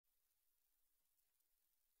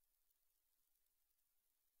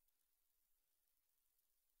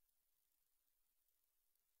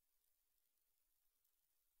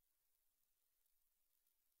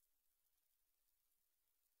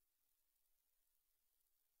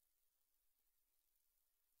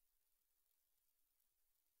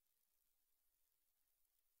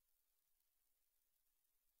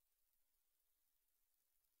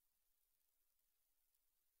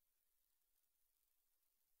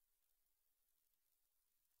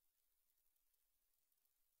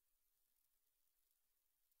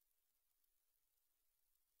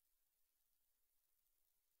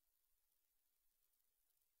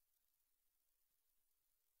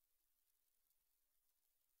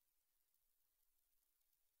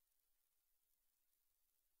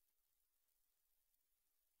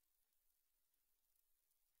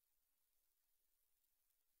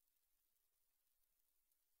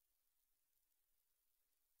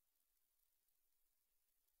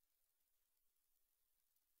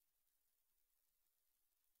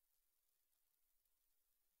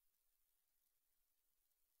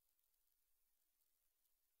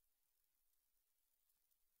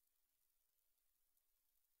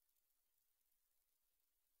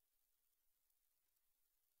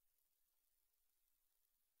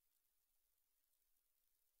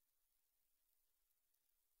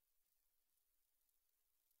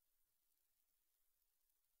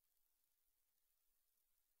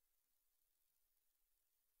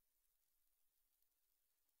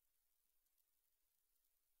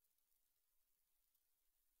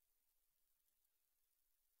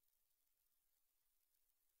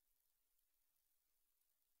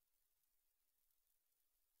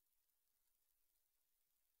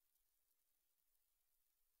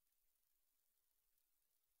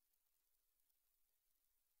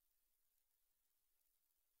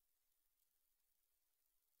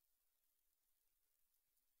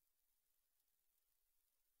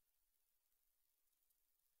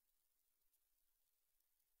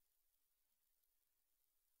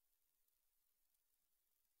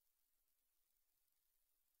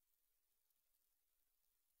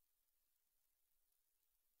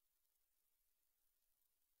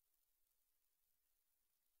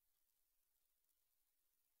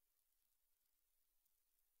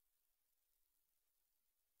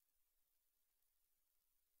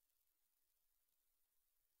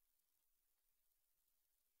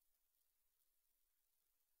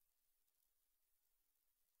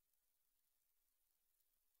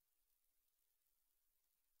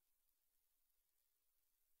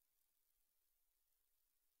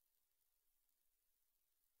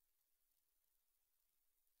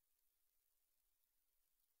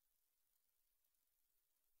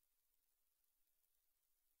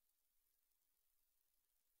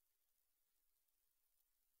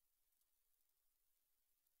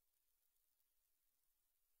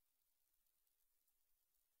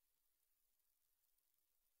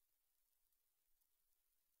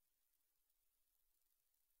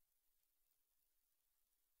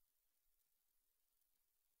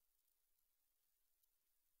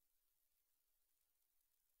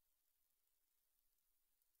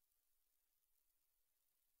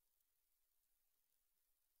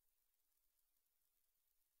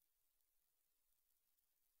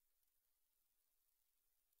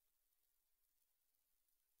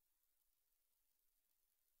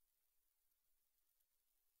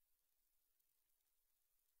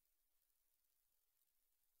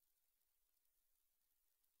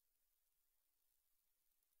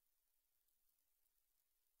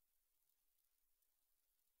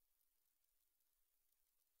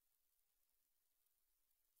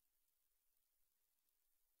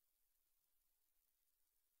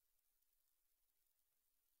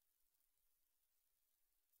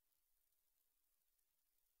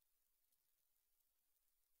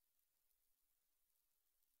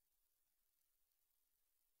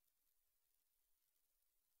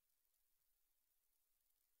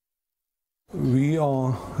We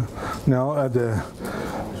are now at the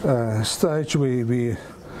stage where we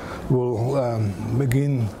will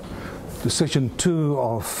begin the session 2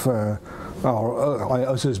 of our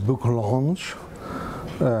AOSIS book launch.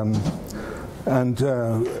 At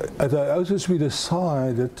the AOSIS we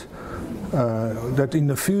decided that in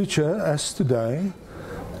the future, as today,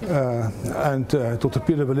 and Dr.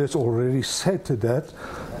 Peter Villiers already said that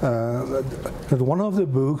one of the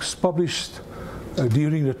books published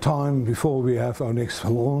during the time before we have our next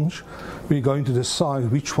launch, we're going to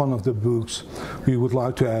decide which one of the books we would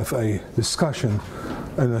like to have a discussion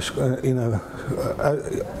in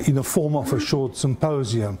a form of a short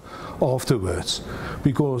symposium afterwards,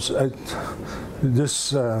 because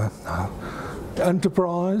this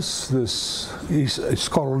enterprise, this is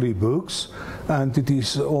scholarly books, and it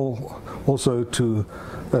is also to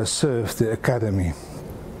serve the academy.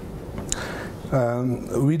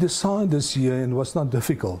 We decided this year, and it was not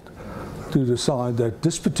difficult to decide, that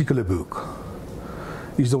this particular book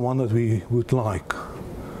is the one that we would like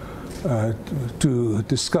to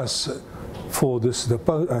discuss for this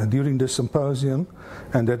during this symposium,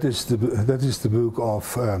 and that is the book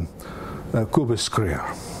of Kobus Creer.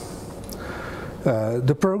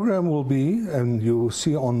 The program will be, and you will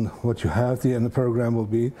see on what you have there in the program, will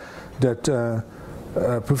be that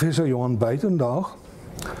Professor Johan Buitendag,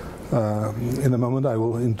 in a moment I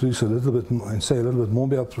will introduce a little bit and say a little bit more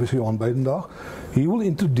about Professor Johan Buitendag. He will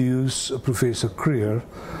introduce Professor Creer,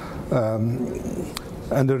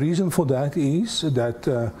 and the reason for that is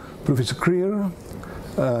that Professor Creer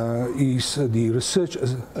is the research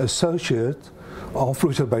associate of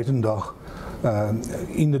Professor Buitendag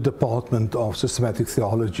in the Department of Systematic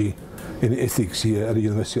Theology and Ethics here at the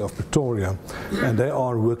University of Pretoria, and they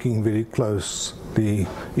are working very closely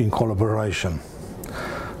in collaboration.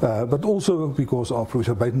 But also because of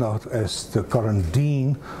Professor Buitendag as the current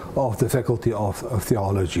Dean of the Faculty of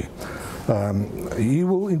Theology. He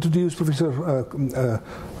will introduce Professor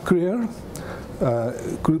Creer.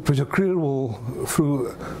 Professor Creer will,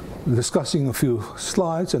 through discussing a few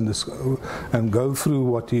slides and go through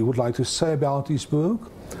what he would like to say about his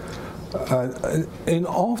book. And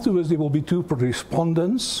afterwards there will be 2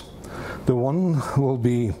 respondents. The one will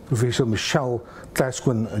be Professor Michelle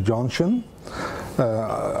Klasquin-Johnson.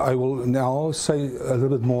 I will now say a little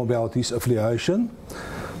bit more about his affiliation.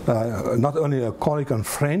 Not only a colleague and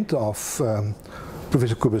friend of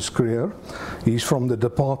Professor Kobus Creer, he's from the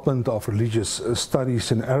Department of Religious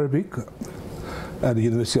Studies in Arabic at the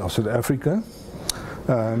University of South Africa.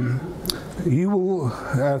 He will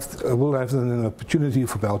have an opportunity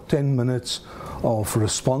for about 10 minutes of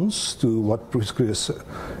response to what Professor Creer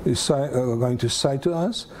is going to say to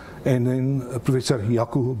us, and then Professor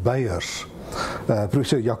Jaco Beyers.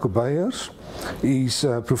 Professor Jaco Beyers is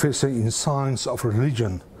a professor in Science of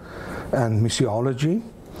Religion and Missiology,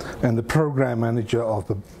 and the program manager of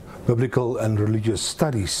the Biblical and Religious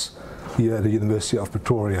Studies here at the University of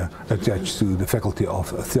Pretoria, attached to the Faculty of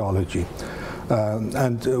Theology.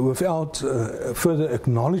 And without further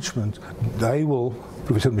acknowledgement,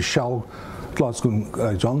 Professor Michelle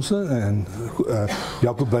Klasquin-Johnson and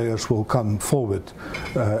Jaco Beyers will come forward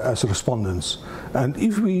as respondents. And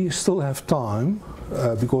if we still have time,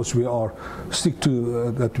 because we are stick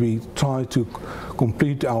to that we try to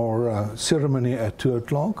complete our ceremony at 2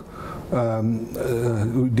 o'clock,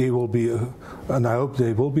 there will be, and I hope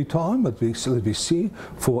there will be time, but we see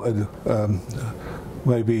for a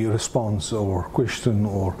maybe response or question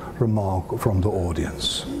or remark from the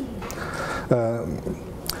audience.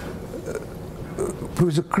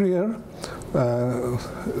 Professor Creer,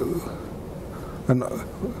 and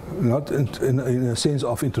not in a sense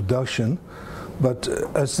of introduction, but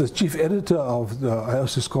as the chief editor of the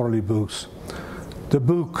AOSIS Scholarly Books, the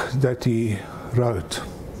book that he wrote,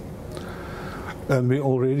 and we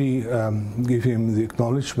already gave him the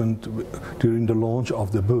acknowledgement during the launch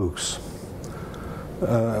of the books.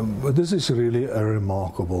 But this is really a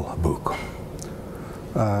remarkable book.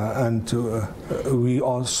 And we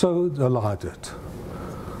are so delighted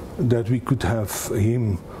that we could have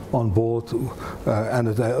him on board, and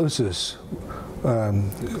that AOSIS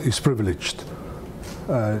is privileged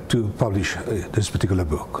to publish this particular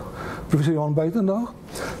book. Professor Johan Buitendag,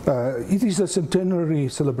 it is a centenary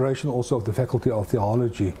celebration also of the Faculty of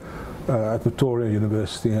Theology at Pretoria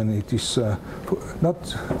University, and it is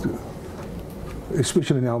not,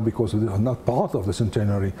 especially now because of not part of the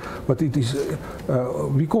centenary, but it is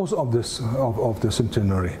because of this of the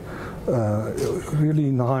centenary.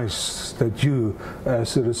 Really nice that you,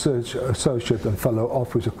 as a research associate and fellow of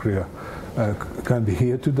Professor Creer, can be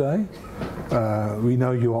here today. We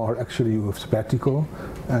know you are actually with sabbatical,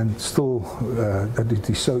 and still that it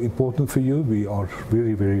is so important for you. We are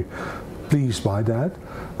very, very pleased by that,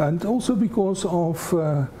 and also because of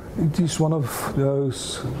it is one of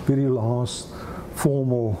those very last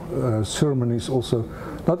formal ceremonies also,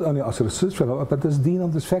 not only as a research fellow, but as dean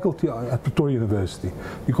of this faculty at Pretoria University,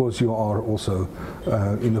 because you are also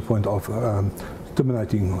in the point of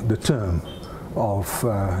terminating the term of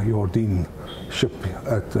your deanship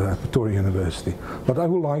at Pretoria University. But I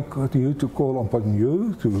would like you to call upon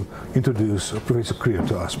you to introduce Professor Creer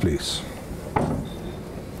to us, please.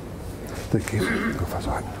 Thank you.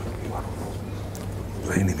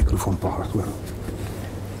 In die microfoon paard hoor.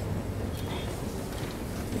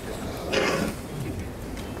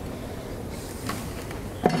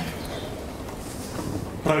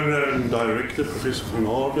 Our Director, Professor Van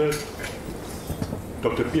Aarde,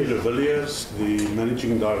 Dr. Peter Villiers, the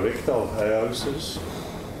Managing Director of AOSIS,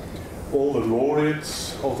 all the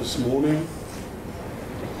laureates of this morning,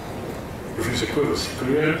 Professor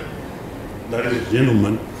Creer, ladies and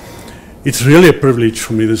gentlemen, it's really a privilege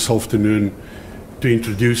for me this afternoon to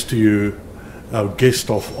introduce to you our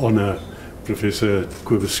guest of honor, Professor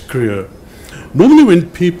Creer. Normally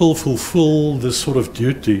when people fulfill this sort of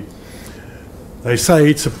duty, they say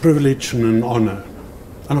it's a privilege and an honor.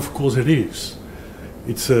 And of course it is.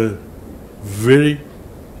 It's a very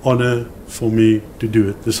honor for me to do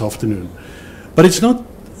it this afternoon. But it's not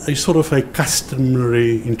a sort of a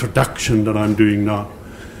customary introduction that I'm doing now.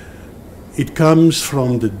 It comes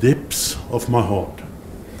from the depths of my heart.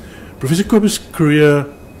 Professor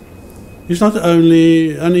Creer is not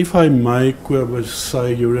only, and if I may, Cobus,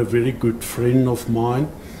 say you're a very good friend of mine,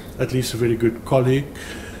 at least a very good colleague.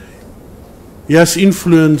 He has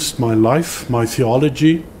influenced my life, my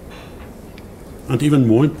theology, and even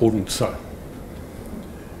more important so,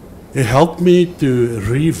 he helped me to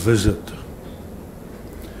revisit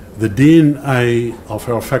the DNA of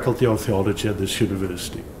our Faculty of Theology at this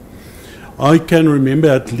university. I can remember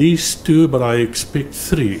at least 2, but I expect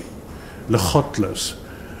 3, Legotlas,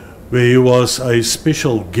 where he was a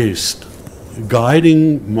special guest,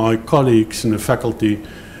 guiding my colleagues in the faculty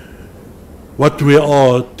what we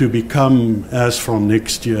are to become as from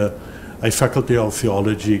next year, a Faculty of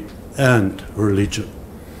Theology and Religion.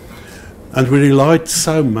 And we relied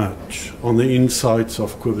so much on the insights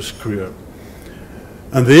of Cobus Creer.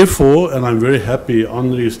 And therefore, and I'm very happy,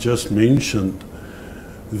 André has just mentioned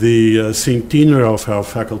the centenary of our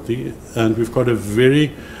faculty, and we've got a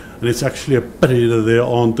very, and it's actually a pity that there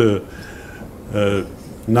aren't a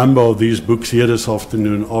number of these books here this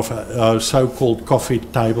afternoon of our so-called coffee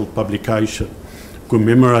table publication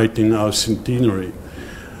commemorating our centenary.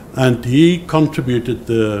 And he contributed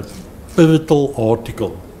the pivotal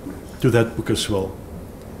article to that book as well.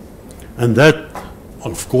 And that,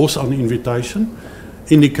 of course, on invitation,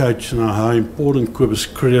 indicates how important Cobus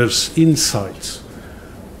Creer's insights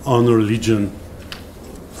on religion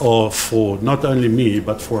are for not only me,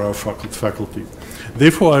 but for our faculty.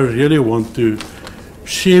 Therefore, I really want to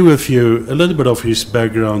share with you a little bit of his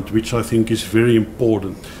background, which I think is very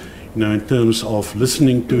important, in terms of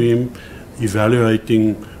listening to him,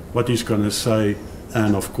 evaluating what he's going to say,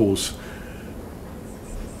 and of course,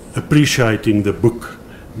 appreciating the book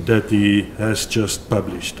that he has just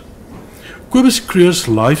published. Cobus Creer's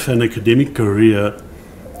life and academic career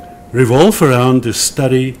revolve around the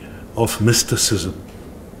study of mysticism.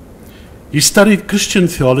 He studied Christian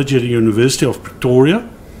theology at the University of Pretoria,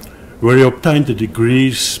 where he obtained the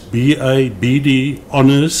degrees BA, BD,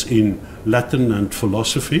 honours in Latin and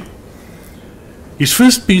philosophy. His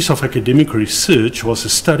first piece of academic research was a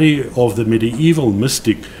study of the medieval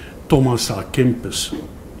mystic Thomas à Kempis.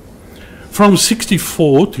 From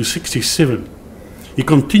 64 to 67, he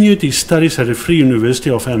continued his studies at the Free University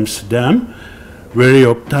of Amsterdam, where he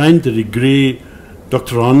obtained the degree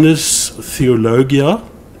Doctorandus Theologia.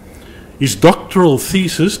 His doctoral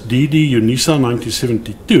thesis, D.D. Unisa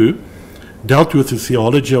 1972, dealt with the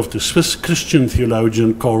theology of the Swiss Christian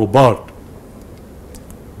theologian Karl Barth.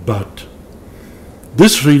 But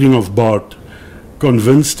this reading of Barth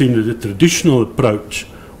convinced him that the traditional approach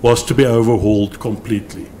was to be overhauled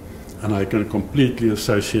completely. And I can completely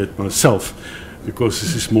associate myself, because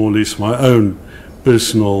this is more or less my own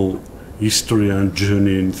personal history and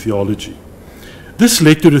journey in theology. This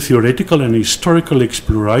led to the theoretical and historical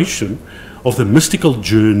exploration of the mystical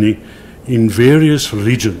journey in various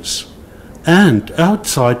religions and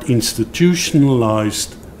outside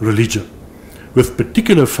institutionalized religion, with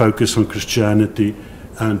particular focus on Christianity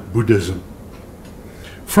and Buddhism.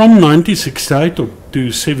 From 1968 to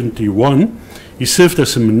 1971, he served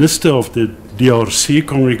as a minister of the DRC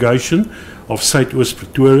congregation of Suidoost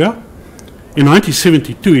Pretoria. In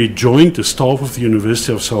 1972, he joined the staff of the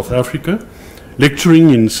University of South Africa, lecturing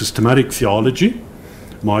in systematic theology,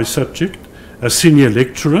 my subject, as senior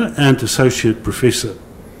lecturer and associate professor.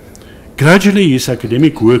 Gradually, his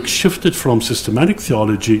academic work shifted from systematic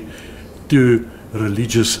theology to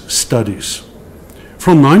religious studies.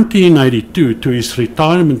 From 1982 to his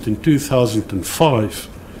retirement in 2005,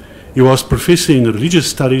 he was professor in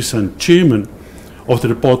religious studies and chairman of the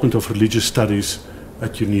Department of Religious Studies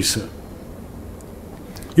at UNISA.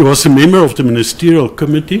 He was a member of the ministerial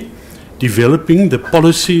committee developing the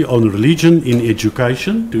policy on religion in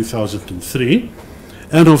education, 2003,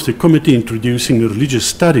 and of the committee introducing religious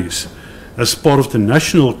studies as part of the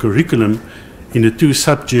national curriculum in the two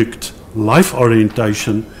subjects, life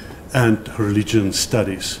orientation and religion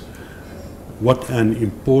studies. What an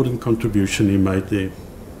important contribution he made there.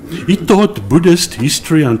 He taught Buddhist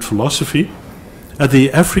history and philosophy at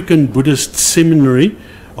the African Buddhist Seminary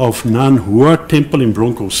of Nan Hua Temple in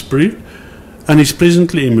Bronkhorstspruit, and is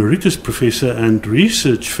presently Emeritus Professor and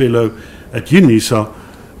Research Fellow at UNISA,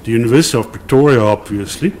 the University of Pretoria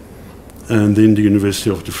obviously, and then the University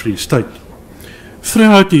of the Free State.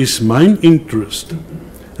 Throughout his main interest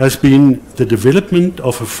has been the development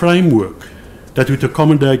of a framework that would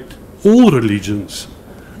accommodate all religions,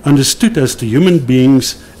 understood as the human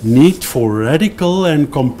being's need for radical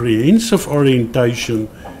and comprehensive orientation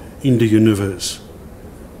in the universe,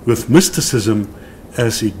 with mysticism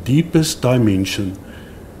as its deepest dimension,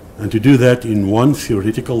 and to do that in one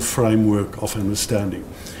theoretical framework of understanding.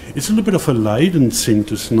 It's a little bit of a Leiden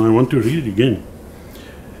sentence, and I want to read it again.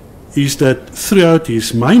 Is that throughout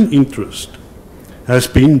his main interest has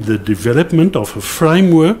been the development of a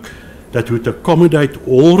framework that would accommodate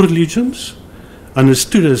all religions,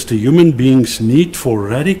 understood as the human being's need for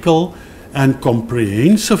radical and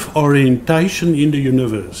comprehensive orientation in the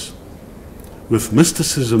universe, with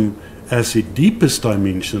mysticism as its deepest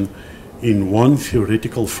dimension in one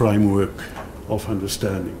theoretical framework of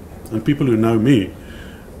understanding. And people who know me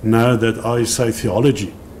know that I say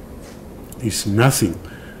theology is nothing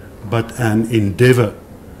but an endeavor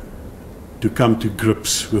to come to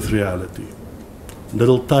grips with reality.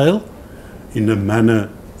 Little tale in a manner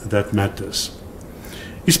that matters.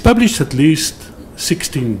 He's published at least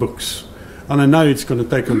 16 books, and I know it's going to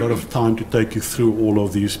take a lot of time to take you through all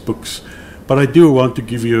of these books, but I do want to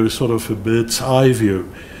give you a sort of a bird's eye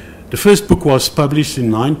view. The first book was published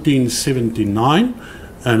in 1979,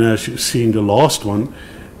 and as you see in the last one,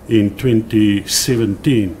 in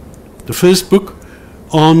 2017. The first book,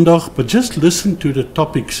 Aandag, but just listen to the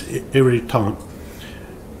topics every time.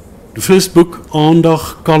 The first book,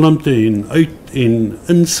 Aandag, Kalmte en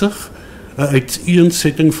Insig, 'n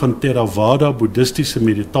uiteensetting van Theravada boeddhistiese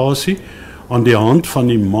meditasie aan die hand van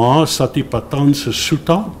die Ma Satipatthana se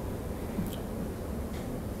Sutta.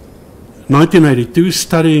 1982,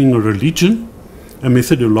 Studying Religion, a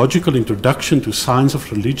methodological introduction to science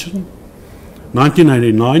of religion.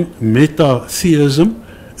 1989, Meta-Theism,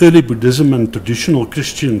 Early Buddhism and Traditional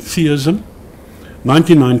Christian Theism.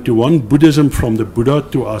 1991, Buddhism from the Buddha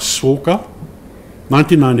to Ashoka.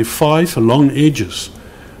 1995, Along Edges,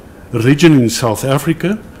 Religion in South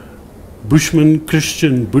Africa, Bushman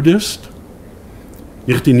Christian Buddhist.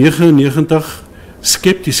 1999,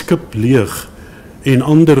 Skep die Skip leeg en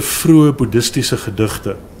ander vroeë boeddhistiese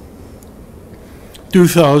gedigte.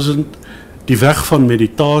 2000, Die weg van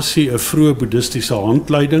meditasie, 'n vroeë boeddhistiese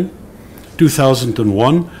handleiding.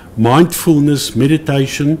 2001, Mindfulness,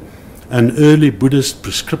 Meditation, an Early Buddhist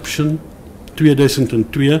Prescription.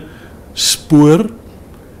 2002, Spoor,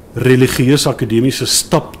 religieus akademiese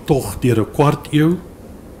staptog deur 'n kwart eeu.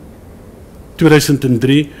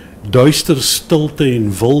 2003, Duister stilte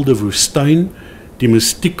en wilde woestyn, die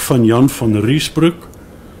mystiek van Jan van Ruysbroek.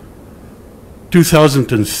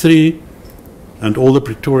 2003, and all the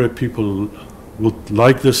Pretoria people would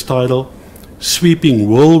like this title, Sweeping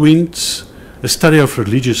Whirlwinds, a study of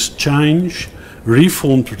religious change,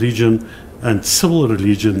 reformed religion and civil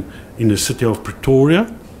religion in the city of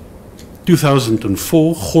Pretoria.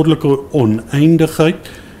 2004, Goddelike oneindigheid,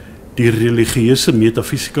 die religieuse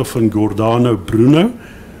metafisika van Giordano Bruno.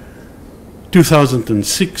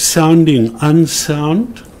 2006, Sounding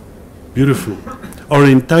Unsound, beautiful,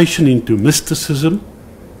 Orientation into Mysticism.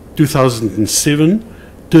 2007,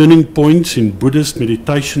 Turning Points in Buddhist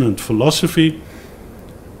Meditation and Philosophy.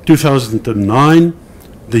 2009,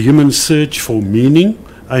 The Human Search for Meaning,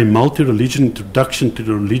 a multi-religion introduction to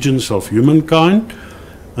the religions of humankind.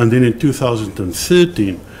 And then in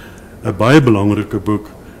 2013, 'n baie belangrike boek,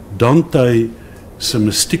 Dante se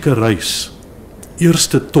mystieke reis,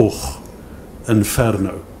 Eerste Tog,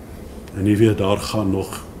 Inferno. En jy weet, daar gaan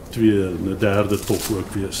nog 2 en 'n derde top ook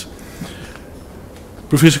wees.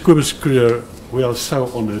 Professor Kobus Creer, we are so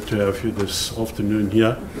honored to have you this afternoon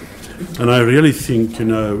here. And I really think,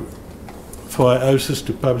 for AOSIS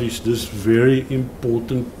to publish this very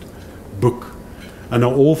important book, and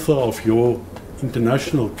an author of your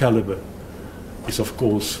international caliber is, of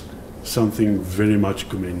course, something very much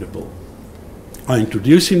commendable. I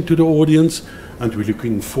introduce him to the audience, and we're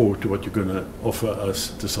looking forward to what you're going to offer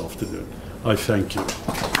us this afternoon. I thank you.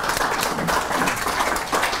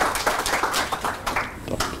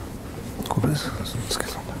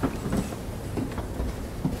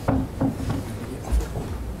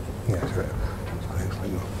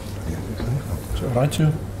 Right,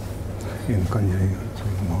 you? Kan jy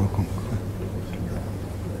kom?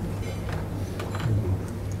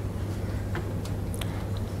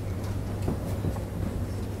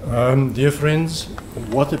 Dear friends,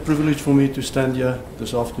 what a privilege for me to stand here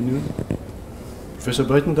this afternoon. Professor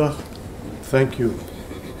Buitendag, thank you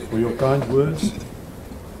for your kind words.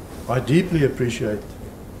 I deeply appreciate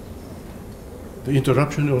the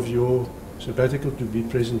interruption of your sabbatical to be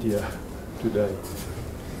present here today.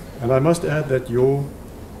 And I must add that your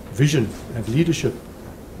vision and leadership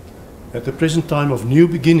at the present time of new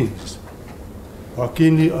beginnings are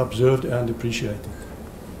keenly observed and appreciated.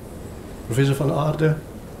 Professor van Aarde,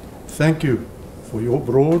 thank you for your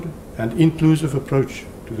broad and inclusive approach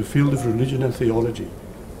to the field of religion and theology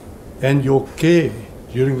and your care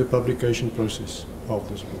during the publication process of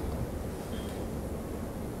this book.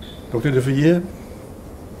 Dr. de Villiers,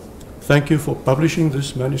 thank you for publishing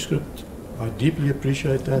this manuscript. I deeply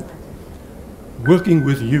appreciate that. Working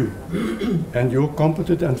with you and your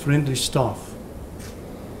competent and friendly staff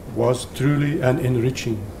was truly an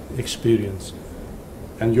enriching experience.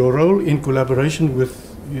 And your role in collaboration with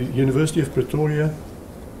University of Pretoria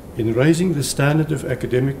in raising the standard of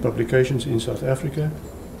academic publications in South Africa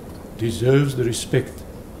deserves the respect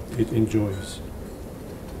it enjoys.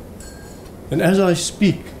 And as I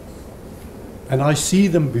speak, and I see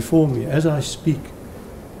them before me as I speak,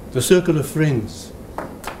 the circle of friends,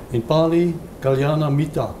 in Pali, Kalyana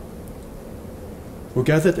Mita, who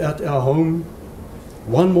gathered at our home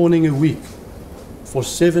one morning a week for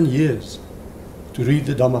 7 years to read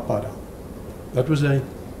the Dhammapada. That was a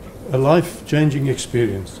life-changing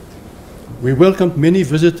experience. We welcomed many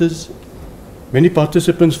visitors, many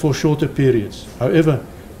participants for shorter periods. However,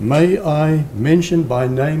 may I mention by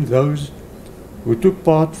name those who took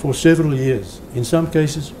part for several years, in some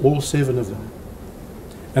cases all 7 of them.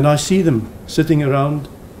 And I see them sitting around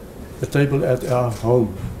the table at our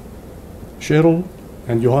home. Cheryl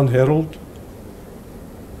and Johan Herold,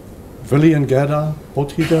 Willie and Gerda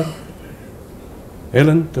Potgieter,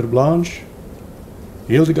 Helen Terblanche,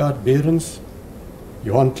 Hildegard Berens,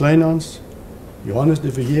 Johan Kleinhans, Johannes de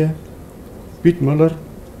Villiers, Piet Muller,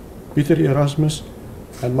 Pieter Erasmus,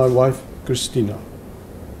 and my wife Christina.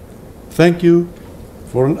 Thank you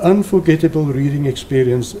for an unforgettable reading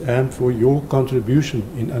experience and for your contribution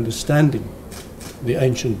in understanding the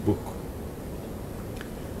ancient book.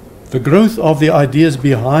 The growth of the ideas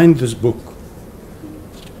behind this book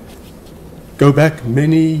go back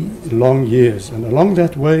many long years, and along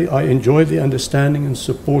that way I enjoyed the understanding and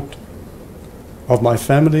support of my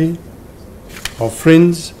family, of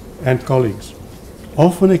friends and colleagues,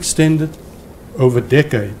 often extended over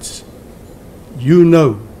decades. You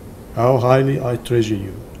know how highly I treasure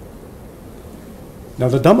you. Now,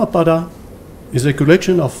 the Dhammapada is a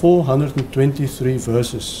collection of 423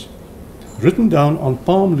 verses written down on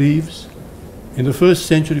palm leaves in the 1st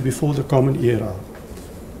century before the Common Era,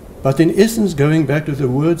 but in essence going back to the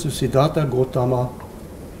words of Siddhartha Gautama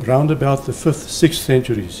round about the 5th, 6th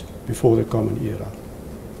centuries before the Common Era.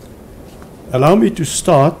 Allow me to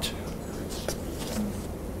start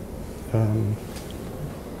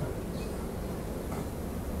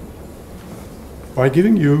by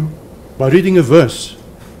reading a verse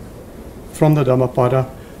from the Dhammapada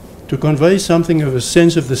to convey something of a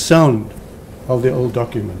sense of the sound of the old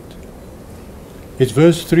document. It's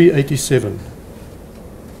verse 387.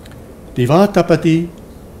 Diva tapati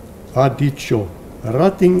adicho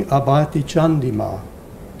rating abati chandima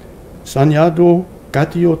sanyado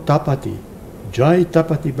katio tapati jai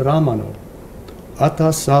tapati brahmano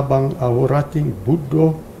ata sabang ahorating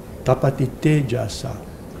buddho tapati tejasa.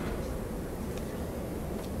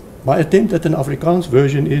 My attempt at an Afrikaans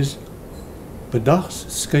version is: bedags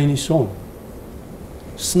skyn die son,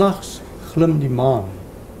 s'nags glim die maan,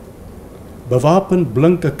 bewapend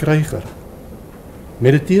blink 'n kryger,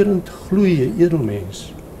 mediterend gloei 'n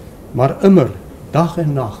edelmens, maar immer dag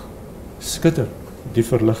en nag skitter die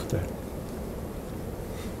verligter.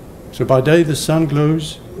 So by day the sun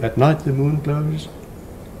glows, at night the moon glows,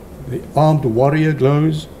 the armed warrior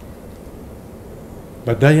glows,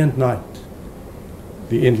 but day and night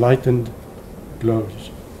the enlightened glows.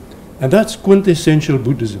 And that's quintessential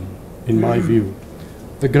Buddhism, in my view.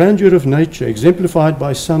 The grandeur of nature, exemplified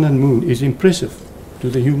by sun and moon, is impressive to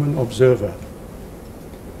the human observer.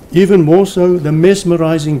 Even more so, the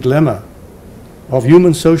mesmerizing glamour of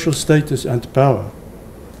human social status and power.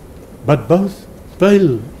 But both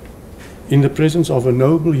pale in the presence of a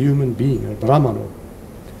noble human being, a Brahmana,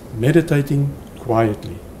 meditating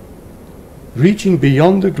quietly. Reaching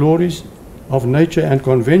beyond the glories of nature and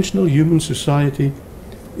conventional human society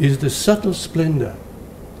is the subtle splendor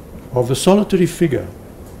of the solitary figure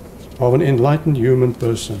of an enlightened human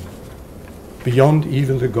person, beyond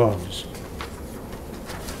even the gods.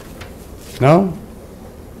 Now,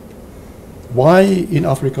 why in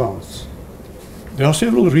Afrikaans? There are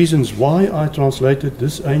several reasons why I translated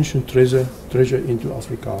this ancient treasure into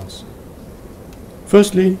Afrikaans.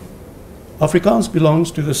 Firstly, Afrikaans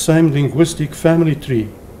belongs to the same linguistic family tree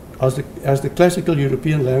as the classical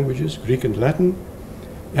European languages, Greek and Latin,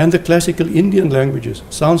 and the classical Indian languages,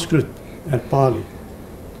 Sanskrit and Pali.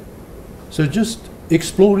 So just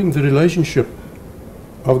exploring the relationship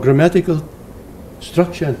of grammatical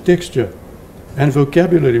structure and texture and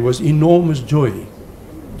vocabulary was enormous joy.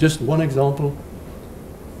 Just one example,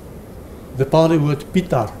 the Pali word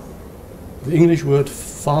pitar, the English word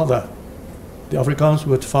father, the Afrikaans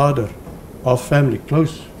word vader, of family,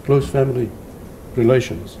 close family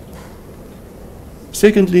relations.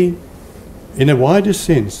 Secondly, in a wider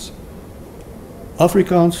sense,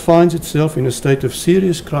 Afrikaans finds itself in a state of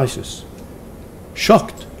serious crisis,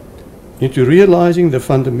 shocked into realizing the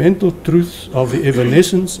fundamental truths of the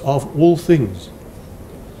evanescence of all things,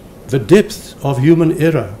 the depth of human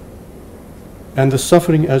error, and the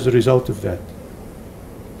suffering as a result of that.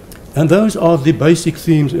 And those are the basic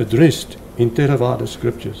themes addressed in Theravada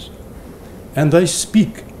scriptures. And they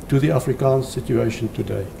speak to the Afrikaans situation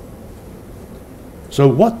today. So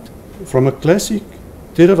what, from a classic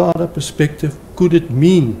Theravada perspective, could it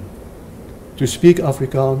mean to speak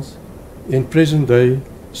Afrikaans in present-day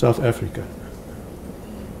South Africa?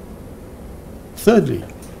 Thirdly,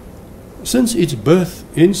 since its birth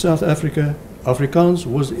in South Africa, Afrikaans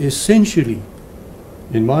was essentially,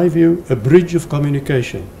 in my view, a bridge of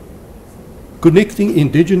communication, connecting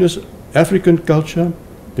indigenous African culture,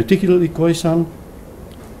 particularly Khoisan,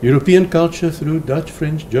 European culture through Dutch,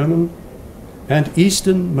 French, German, and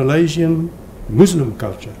Eastern Malaysian Muslim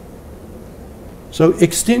culture. So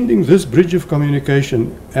extending this bridge of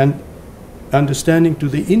communication and understanding to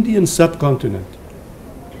the Indian subcontinent,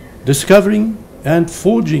 discovering and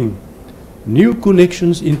forging new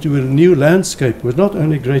connections into a new landscape was not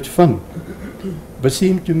only great fun, but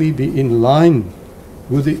seemed to me be in line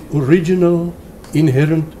with the original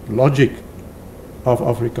inherent logic of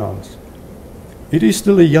Afrikaans. It is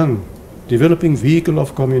still a young, developing vehicle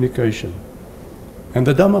of communication, and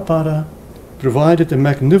the Dhammapada provided a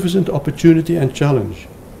magnificent opportunity and challenge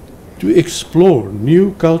to explore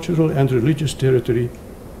new cultural and religious territory,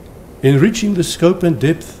 enriching the scope and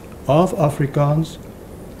depth of Afrikaans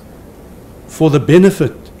for the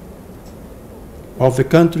benefit of the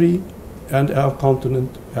country and our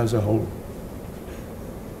continent as a whole.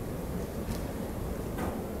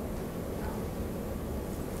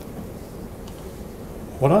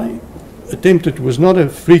 What I attempted was not a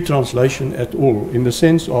free translation at all, in the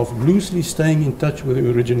sense of loosely staying in touch with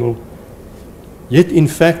the original, yet in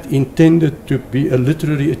fact intended to be a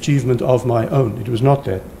literary achievement of my own. It was not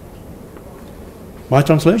that. My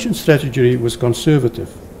translation strategy was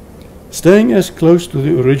conservative, staying as close to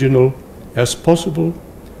the original as possible,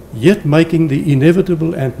 yet making the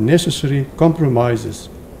inevitable and necessary compromises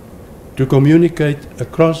to communicate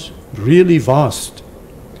across really vast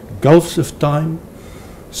gulfs of time,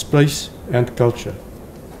 space, and culture.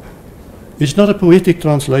 It's not a poetic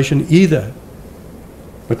translation either,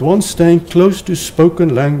 but one staying close to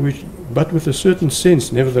spoken language, but with a certain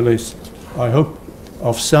sense, nevertheless, I hope,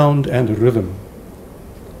 of sound and rhythm.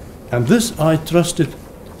 And this, I trusted,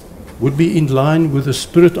 would be in line with the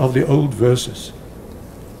spirit of the old verses.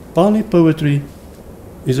 Pali poetry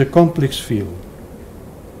is a complex field.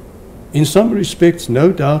 In some respects,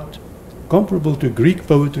 no doubt, comparable to Greek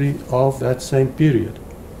poetry of that same period,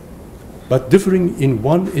 but differing in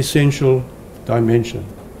one essential dimension.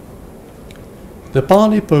 The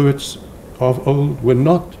Pali poets of old were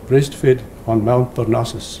not breastfed on Mount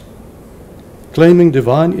Parnassus, claiming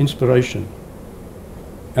divine inspiration,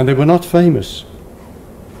 and they were not famous,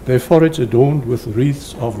 their foreheads adorned with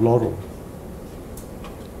wreaths of laurel.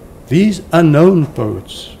 These unknown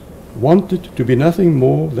poets wanted to be nothing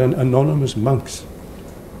more than anonymous monks,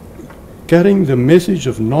 carrying the message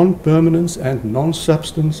of non-permanence and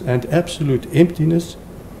non-substance and absolute emptiness,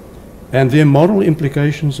 and their moral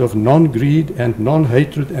implications of non-greed and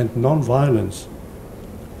non-hatred and non-violence,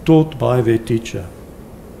 taught by their teacher.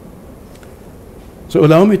 So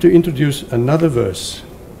allow me to introduce another verse,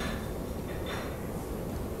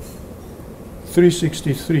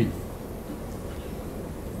 363.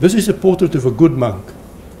 This is a portrait of a good monk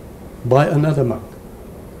by another monk,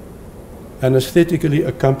 an aesthetically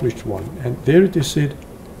accomplished one. And there it is said,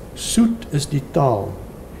 soet is die taal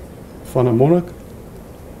van 'n monnik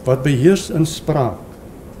wat beheers in spraak,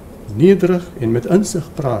 nederig en met insig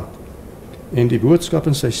praat en die boodskap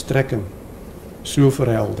in sy strekking so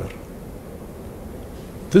verhelder.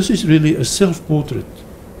 This is really a self-portrait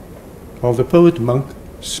of the poet monk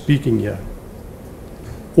speaking here.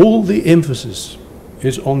 All the emphasis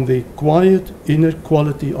is on the quiet inner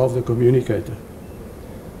quality of the communicator,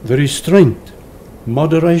 the restraint,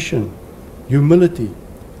 moderation, humility,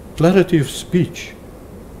 clarity of speech,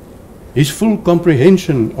 his full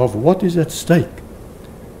comprehension of what is at stake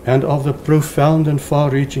and of the profound and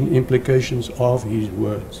far-reaching implications of his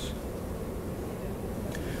words.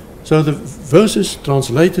 So the verses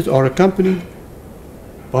translated are accompanied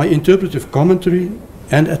by interpretive commentary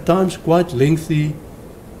and at times quite lengthy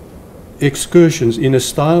excursions in a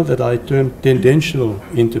style that I term tendential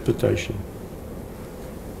interpretation.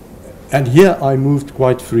 And here I moved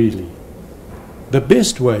quite freely. The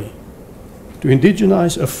best way to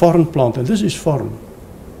indigenize a foreign plant, and this is foreign,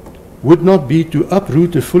 would not be to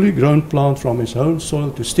uproot a fully grown plant from its own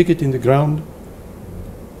soil, to stick it in the ground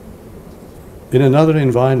in another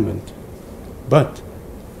environment, but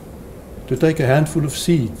to take a handful of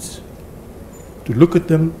seeds, to look at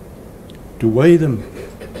them, to weigh them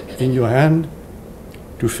in your hand,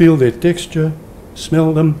 to feel their texture,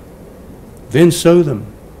 smell them, then sow them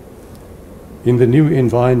in the new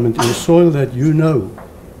environment, in soil that you know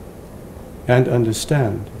and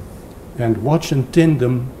understand, and watch and tend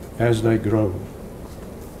them as they grow.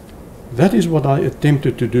 That is what I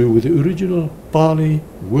attempted to do with the original Pali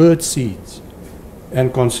word seeds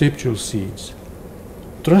and conceptual seeds,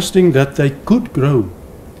 trusting that they could grow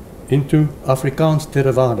into Afrikaans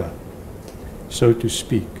Theravada, so to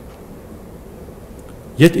speak.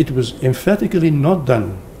 Yet it was emphatically not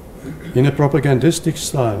done in a propagandistic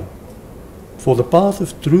style, for the path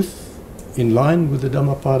of truth, in line with the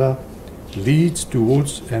Dhammapada, leads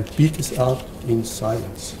towards and peters out in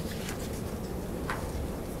silence.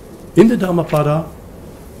 In the Dhammapada,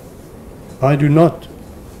 I do not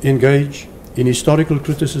engage in historical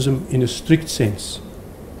criticism in a strict sense.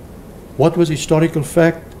 What was historical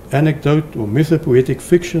fact, anecdote, or mythopoetic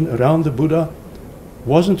fiction around the Buddha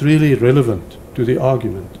wasn't really relevant to the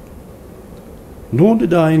argument. Nor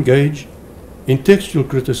did I engage in textual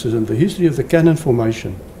criticism, the history of the canon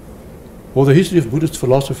formation, or the history of Buddhist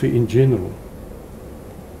philosophy in general.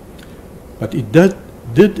 But it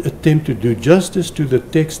did attempt to do justice to the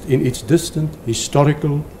text in its distant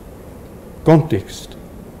historical context,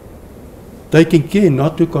 taking care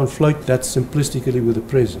not to conflate that simplistically with the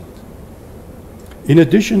present. In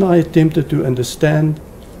addition, I attempted to understand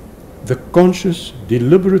the conscious,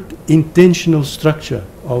 deliberate, intentional structure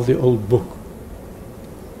of the old book,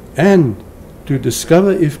 and to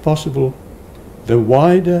discover, if possible, the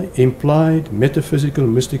wider implied metaphysical,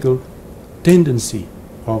 mystical tendency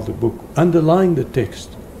of the book underlying the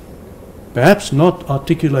text, perhaps not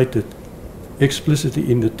articulated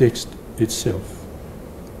explicitly in the text itself.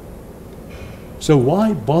 So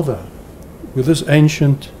why bother with this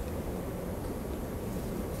ancient,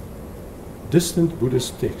 distant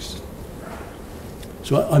Buddhist text?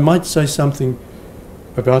 So I might say something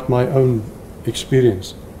about my own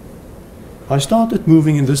experience. I started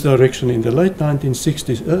moving in this direction in the late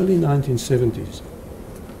 1960s, early 1970s,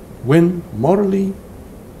 when morally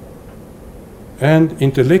and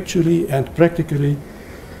intellectually and practically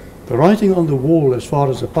the writing on the wall as far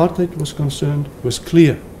as apartheid was concerned was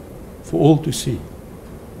clear for all to see.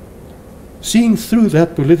 Seeing through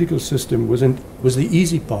that political system was the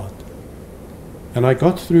easy part, and I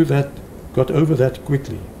got over that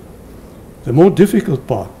quickly. The more difficult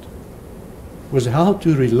part was how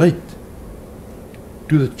to relate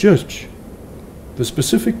to the church, the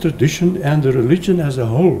specific tradition and the religion as a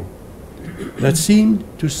whole that seemed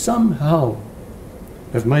to somehow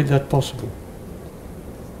have made that possible.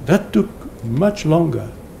 That took much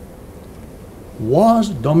longer. Was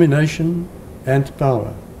domination and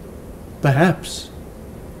power perhaps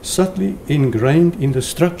subtly ingrained in the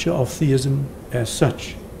structure of theism as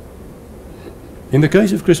such? In the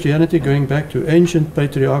case of Christianity, going back to ancient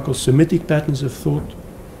patriarchal Semitic patterns of thought,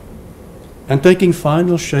 and taking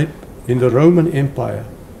final shape in the Roman Empire,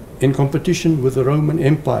 in competition with the Roman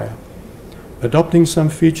Empire, adopting some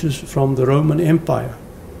features from the Roman Empire,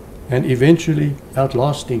 and eventually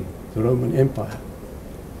outlasting the Roman Empire.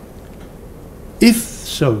 If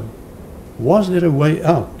so, was there a way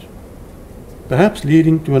out, perhaps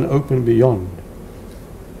leading to an open beyond?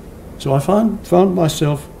 So I found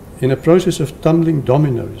myself in a process of tumbling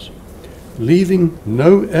dominoes, leaving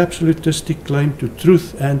no absolutistic claim to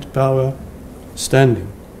truth and power standing.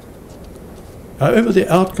 However,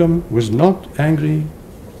 the outcome was not angry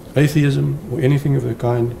atheism or anything of the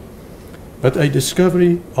kind, but a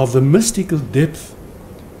discovery of the mystical depth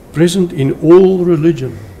present in all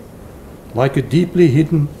religion, like a deeply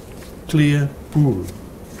hidden, clear pool.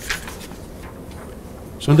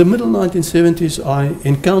 So in the middle 1970s, I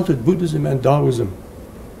encountered Buddhism and Taoism,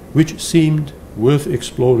 which seemed worth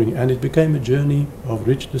exploring, and it became a journey of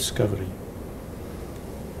rich discovery.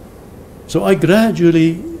 So I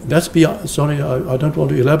gradually, I don't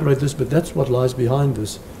want to elaborate this, but that's what lies behind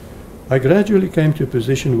this. I gradually came to a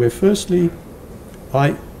position where firstly,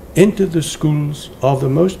 I entered the schools of the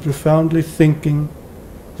most profoundly thinking,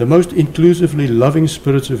 the most inclusively loving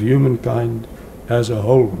spirits of humankind as a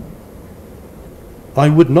whole. I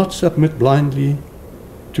would not submit blindly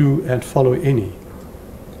to and follow any,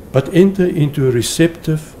 but enter into a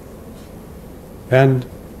receptive and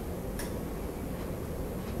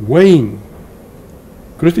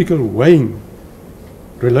critical weighing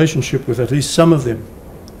relationship with at least some of them,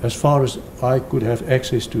 as far as I could have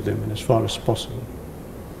access to them and as far as possible.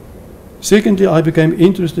 Secondly, I became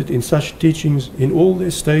interested in such teachings in all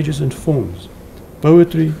their stages and forms,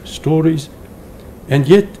 poetry, stories, and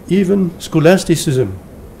yet even scholasticism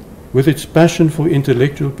with its passion for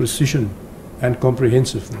intellectual precision and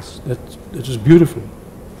comprehensiveness. That is beautiful.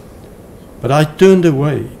 But I turned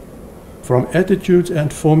away from attitudes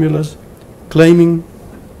and formulas claiming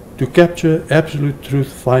to capture absolute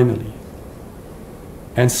truth finally,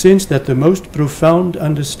 and sensed that the most profound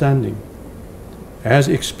understanding has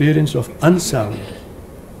experience of unsound,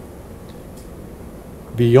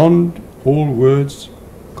 beyond all words,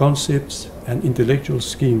 concepts, and intellectual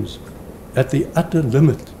schemes, at the utter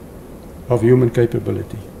limit of human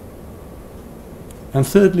capability. And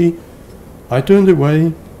thirdly, I turned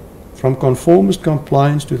away from conformist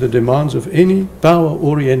compliance to the demands of any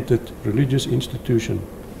power-oriented religious institution,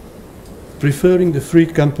 preferring the free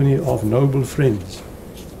company of noble friends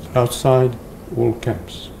outside all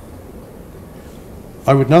camps.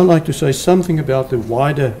 I would now like to say something about the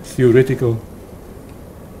wider theoretical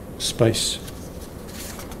space.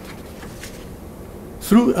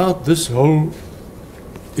 Throughout this whole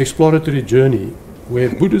exploratory journey, where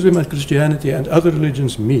Buddhism and Christianity and other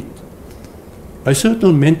religions meet, a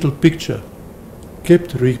certain mental picture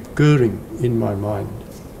kept recurring in my mind.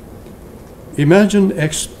 Imagine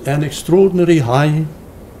an extraordinary high,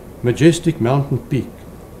 majestic mountain peak.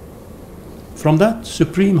 From that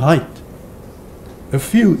supreme height, a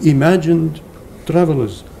few imagined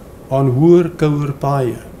travelers on hoër kouer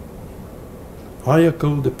paaie, higher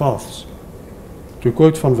colder paths, to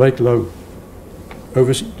quote Van Wyk Louw,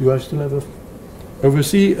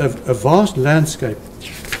 oversee a vast landscape,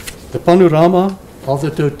 the panorama of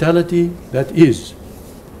the totality that is,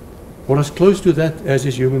 or as close to that as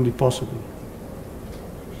is humanly possible.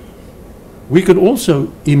 We can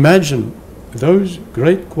also imagine those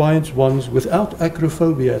great quiet ones without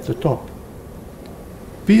acrophobia at the top,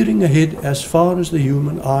 peering ahead as far as the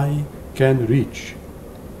human eye can reach,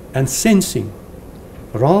 and sensing,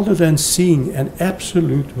 rather than seeing, an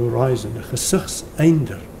absolute horizon, a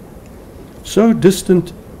gezigseinder, so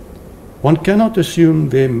distant one cannot assume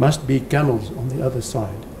there must be camels on the other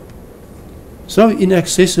side, so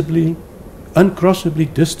inaccessibly, uncrossably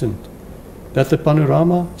distant that the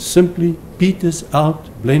panorama simply peters out,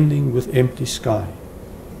 blending with empty sky.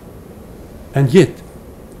 And yet,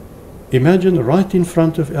 imagine right in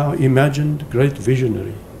front of our imagined great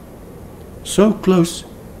visionary, so close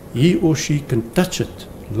he or she can touch it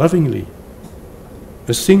lovingly,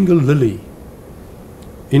 a single lily,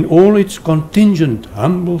 in all its contingent,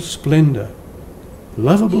 humble splendor,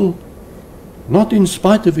 lovable, not in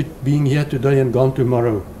spite of it being here today and gone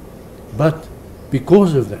tomorrow, but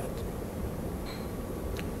because of that.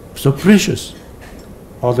 So precious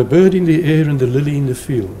are the bird in the air and the lily in the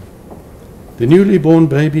field, the newly born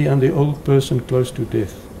baby and the old person close to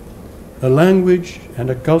death, a language and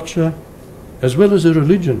a culture, as well as a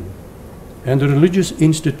religion and a religious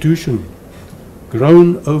institution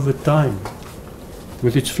grown over time,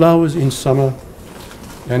 with its flowers in summer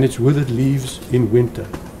and its withered leaves in winter.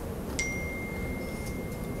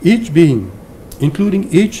 Each being,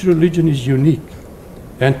 including each religion, is unique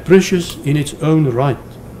and precious in its own right,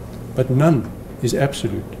 but none is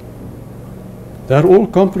absolute. They are all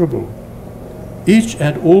comparable, each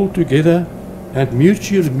and all together, and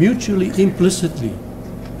mutually implicitly.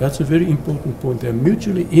 That's a very important point. They are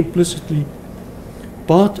mutually implicitly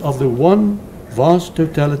part of the one vast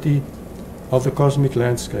totality of the cosmic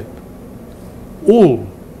landscape. All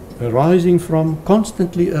arising from,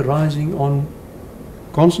 constantly arising on,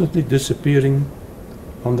 constantly disappearing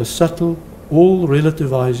on the subtle, all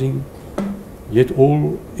relativizing, yet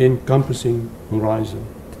all encompassing horizon.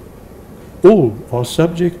 All are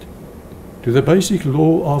subject to the basic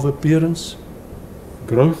law of appearance,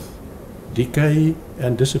 growth, decay,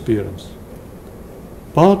 and disappearance.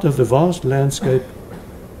 Part of the vast landscape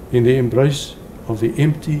in the embrace of the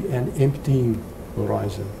empty and emptying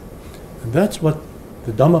horizon. And that's what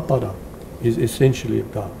the Dhammapada is essentially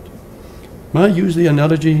about. May I use the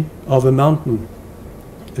analogy of a mountain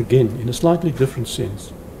again in a slightly different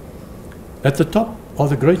sense. At the top are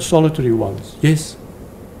the great solitary ones. Yes,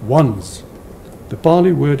 ones. The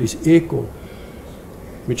Pali word is eko,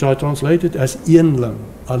 which I translated as eenling,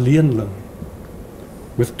 alleenling,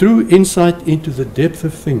 with true insight into the depth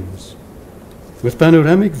of things, with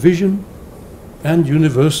panoramic vision and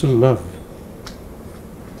universal love.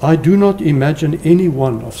 I do not imagine any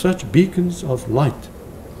one of such beacons of light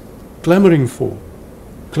clamoring for,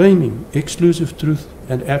 claiming exclusive truth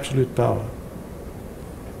and absolute power.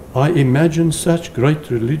 I imagine such great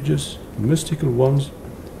religious, mystical ones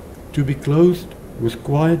to be clothed with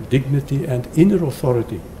quiet dignity and inner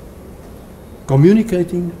authority,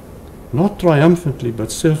 communicating not triumphantly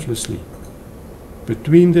but selflessly,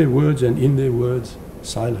 between their words and in their words,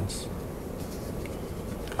 silence.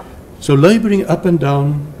 So laboring up and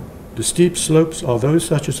down the steep slopes are those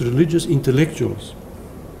such as religious intellectuals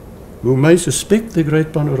who may suspect the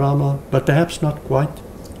great panorama, but perhaps not quite,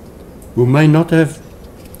 who may not have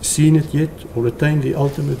seen it yet or attained the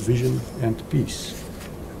ultimate vision and peace.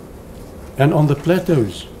 And on the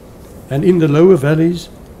plateaus and in the lower valleys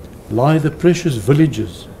lie the precious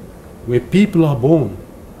villages where people are born,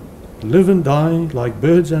 live and die like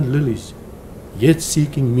birds and lilies, yet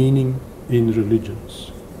seeking meaning in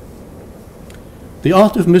religions. The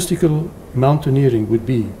art of mystical mountaineering would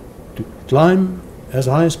be to climb as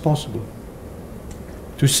high as possible,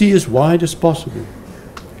 to see as wide as possible,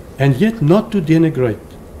 and yet not to denigrate,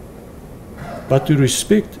 but to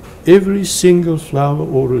respect every single flower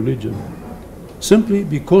or religion, simply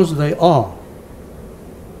because they are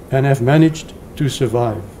and have managed to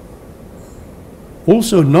survive.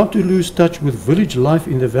 Also not to lose touch with village life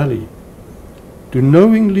in the valley, to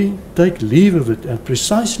knowingly take leave of it, and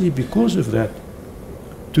precisely because of that,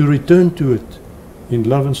 to return to it in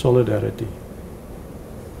love and solidarity.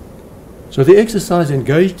 So the exercise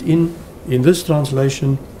engaged in this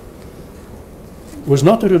translation was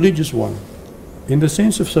not a religious one, in the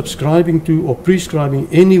sense of subscribing to or prescribing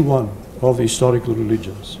any one of the historical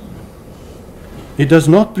religions. It does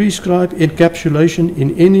not prescribe encapsulation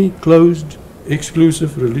in any closed,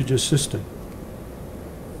 exclusive religious system.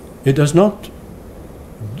 It does not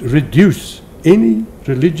reduce any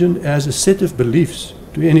religion as a set of beliefs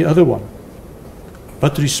to any other one,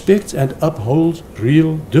 but respects and upholds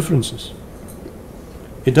real differences.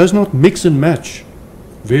 It does not mix and match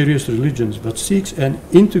various religions, but seeks an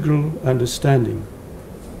integral understanding.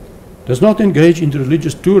 Does not engage in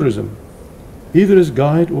religious tourism, either as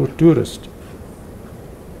guide or tourist.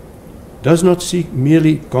 Does not seek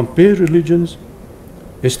merely compare religions,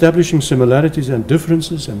 establishing similarities and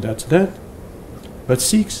differences, and that's that, but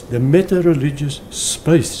seeks the meta-religious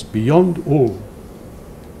space beyond all.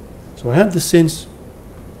 So I had the sense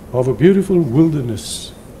of a beautiful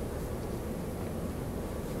wilderness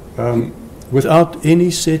without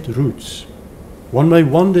any set routes. One may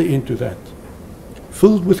wander into that,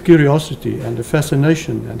 filled with curiosity and a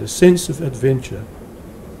fascination and a sense of adventure.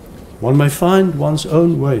 One may find one's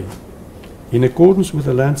own way in accordance with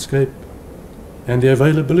the landscape and the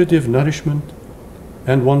availability of nourishment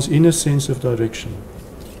and one's inner sense of direction.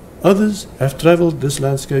 Others have traveled this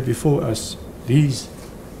landscape before us, these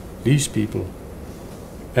people,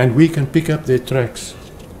 and we can pick up their tracks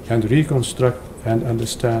and reconstruct and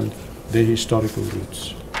understand their historical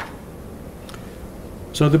roots.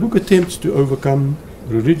 So the book attempts to overcome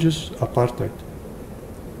religious apartheid,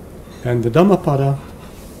 and the Dhammapada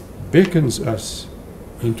beckons us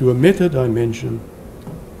into a meta-dimension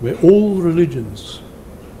where all religions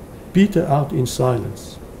peter out in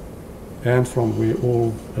silence and from where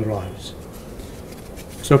all arise.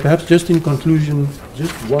 So perhaps just in conclusion,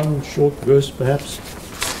 just one short verse perhaps.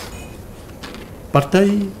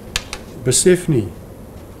 Party besef nie,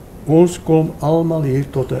 ons kom almal hier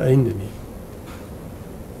tot 'n einde nie.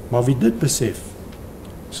 Maar wie dit besef,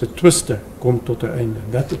 sy twiste kom tot 'n einde.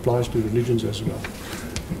 That applies to religions as well.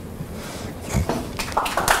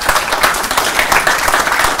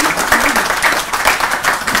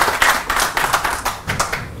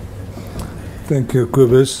 Thank you,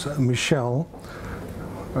 Cobus. Michelle,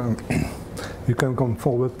 you can come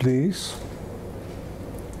forward, please.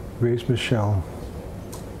 Where's Michelle?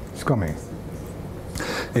 It's coming.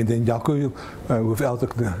 And then Jaco, without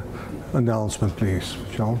the announcement, please.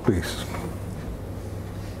 Michelle, please.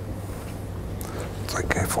 It's like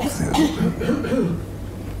careful.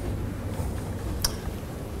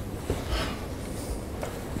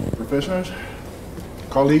 Professors,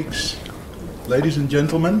 colleagues, ladies and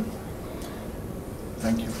gentlemen,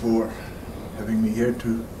 thank you for having me here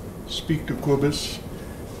to speak to Cobus,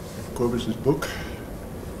 Cobus's book,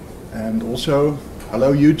 and also,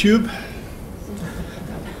 hello YouTube.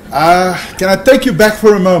 Can I take you back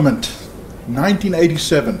for a moment?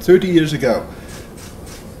 1987, 30 years ago.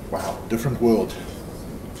 Wow, different world.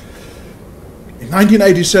 In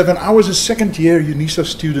 1987, I was a second-year UNISA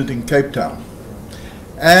student in Cape Town.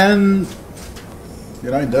 And, you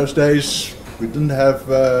know, in those days, we didn't have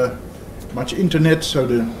much internet, so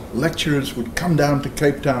the lecturers would come down to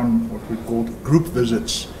Cape Town, what we called group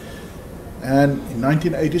visits. And in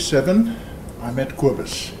 1987, I met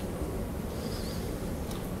Cobus.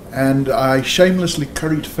 And I shamelessly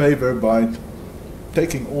curried favor by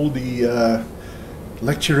taking all the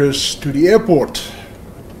lecturers to the airport.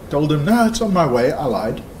 Told them, no, it's on my way. I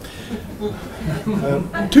lied.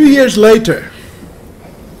 2 years later,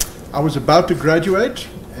 I was about to graduate,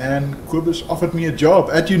 and Cobus offered me a job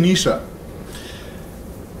at UNISA.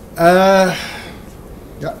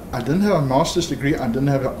 Yeah, I didn't have a master's degree, I didn't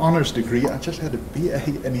have an honors degree, I just had a BA,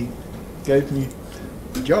 and he gave me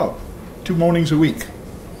the job, 2 mornings a week.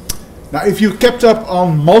 Now, if you kept up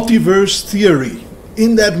on multiverse theory,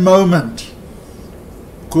 in that moment,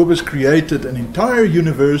 Cobus created an entire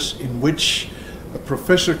universe in which a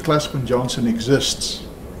Professor Claspin Johnson exists.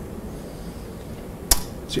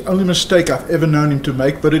 It's the only mistake I've ever known him to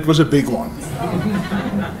make, but it was a big one.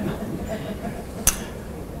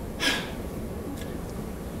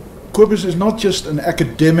 Cobus is not just an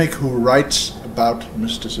academic who writes about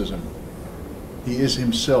mysticism. He is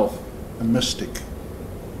himself a mystic.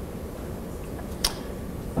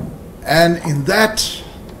 And in that,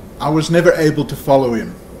 I was never able to follow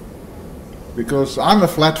him, because I'm a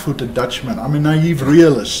flat-footed Dutchman. I'm a naive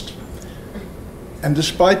realist. And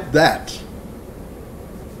despite that,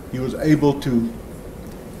 he was able to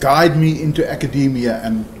guide me into academia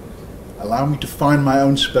and allow me to find my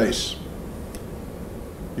own space.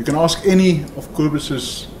 You can ask any of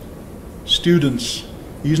Cobus's students,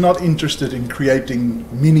 he's not interested in creating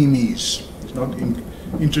mini-me's. He's not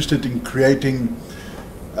interested in creating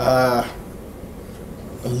a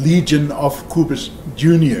legion of Cobus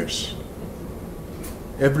juniors.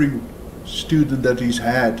 Every student that he's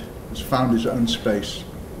had has found his own space.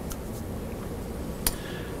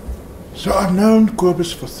 So I've known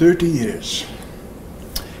Cobus for 30 years.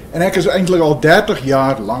 En ek is eintlik al 30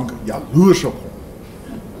 jaar lank jaloers op hom.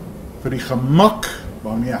 Vir die gemak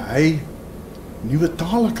waarmee hy nuwe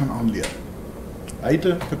tale kan aanleer. Hy het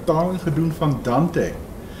 'n vertaling gedoen van Dante.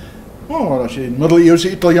 Oh, as jy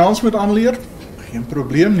middeleeuse Italiaans moet aanleer, geen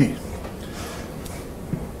probleem nie.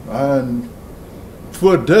 En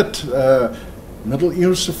voor dit,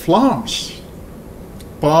 middeleeuse Vlaams,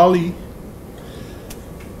 Pali.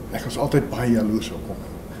 Ek was altyd baie jaloers op hom.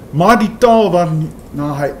 Maar die taal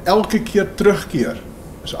waarna hy elke keer terugkeer,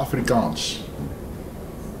 is Afrikaans.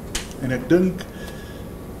 En ek dink,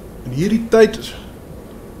 in hierdie tyd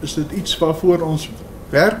is dit iets waarvoor ons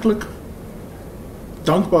werklik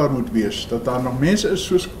dankbaar moet wees, dat daar nog mense is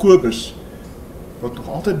soos Cobus, wat nog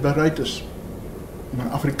altyd bereid is om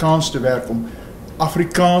in Afrikaans te werk, om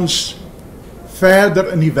Afrikaans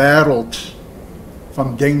verder in die wêreld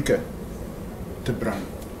van denke te bring.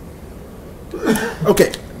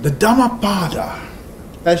 Okay, the Dhammapada,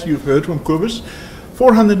 as you've heard from Cobus,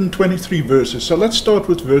 423 verses. So let's start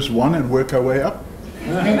with verse 1 and work our way up.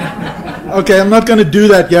 Okay, I'm not going to do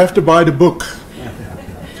that. You have to buy the book.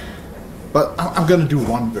 But I'm going to do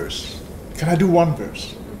one verse. Can I do one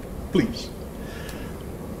verse? Please.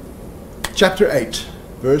 Chapter 8,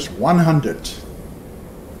 verse 100.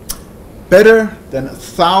 Better than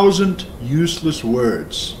 1,000 useless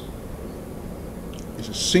words is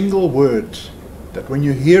a single word that when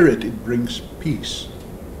you hear it, it brings peace.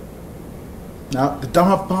 Now, the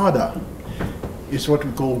Dhammapada is what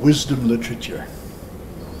we call wisdom literature.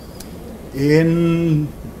 In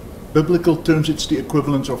biblical terms, it's the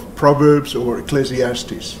equivalent of Proverbs or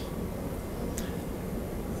Ecclesiastes.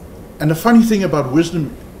 And the funny thing about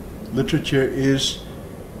wisdom literature is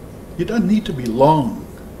you don't need to belong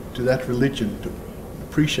to that religion to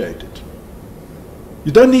appreciate it.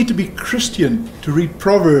 You don't need to be Christian to read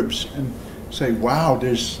Proverbs and say, wow,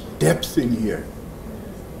 there's depth in here.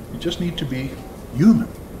 You just need to be human.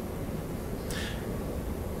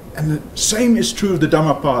 And the same is true of the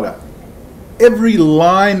Dhammapada. Every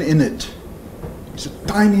line in it is a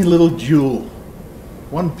tiny little jewel,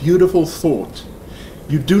 one beautiful thought.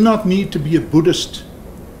 You do not need to be a Buddhist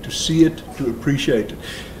to see it, to appreciate it.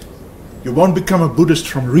 You won't become a Buddhist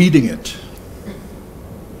from reading it.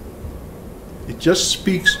 It just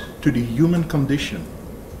speaks to the human condition.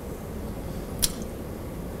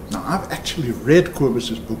 Now, I've actually read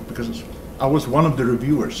Corbus's book because I was one of the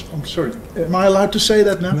reviewers. I'm sorry, am I allowed to say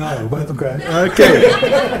that now? No, but okay.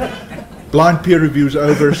 Okay. Blind peer review's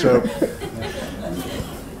over, so.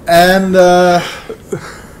 And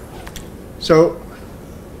so,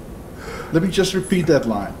 let me just repeat that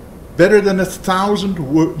line. Better than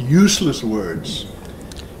 1,000 useless words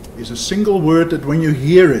is a single word that when you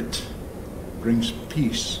hear it, brings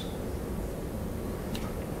peace.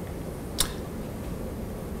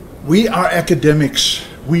 We are academics.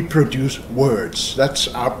 We produce words. That's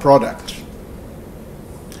our product.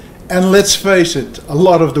 And let's face it, a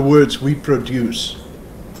lot of the words we produce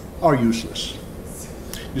are useless.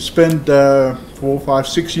 You spend 4, 5,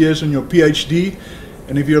 6 years on your PhD,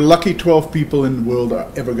 and if you're lucky, 12 people in the world are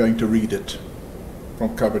ever going to read it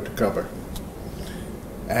from cover to cover.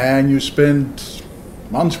 And you spend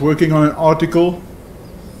months working on an article,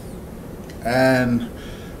 and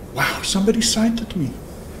wow, somebody cited me.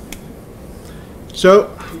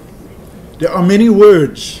 So, there are many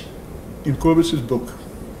words in Corbus's book.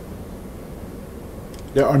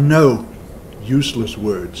 There are no useless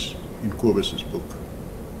words in Corbus's book.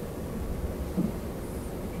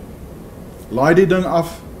 Laai die ding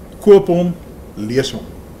af, koop hom, lees hom.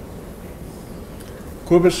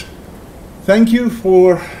 Corbus, thank you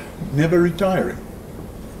for never retiring.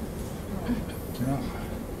 Yeah.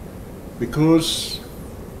 Because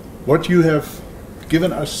what you have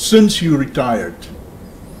given us since you retired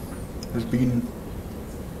has been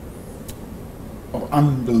of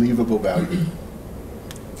unbelievable value.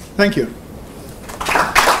 Thank you.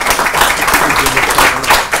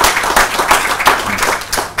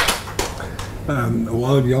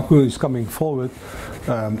 While Jaco is coming forward,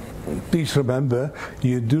 please remember,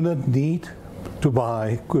 you do not need to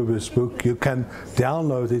buy Corbus's book. You can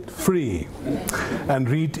download it free and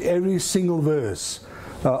read every single verse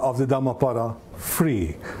of the Dhammapada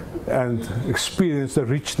free and experience the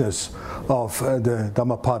richness of the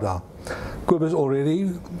Dhammapada. Corbus already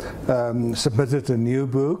submitted a new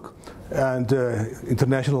book, and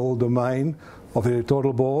International Domain of the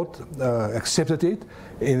Editorial Board accepted it,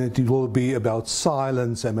 and it will be about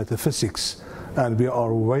silence and metaphysics. And we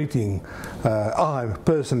are waiting, I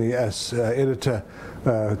personally as editor,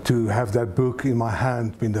 to have that book in my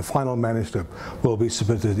hand when the final manuscript will be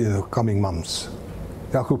submitted in the coming months.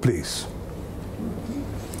 Jaco, please.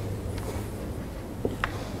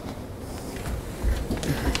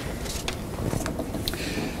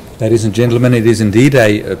 Ladies and gentlemen, it is indeed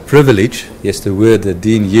a privilege, yes, the word that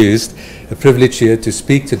Dean used, a privilege here to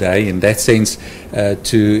speak today, in that sense,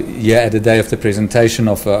 here at the day of the presentation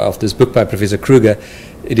of this book by Professor Kruger.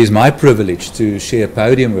 It is my privilege to share a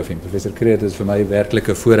podium with him. Professor Kruger, het is vir my werklik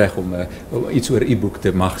 'n voorreg om iets oor u boek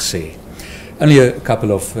te mag sê. Only a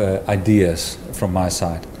couple of ideas from my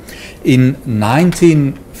side. In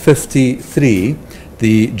 1953,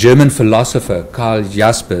 the German philosopher Karl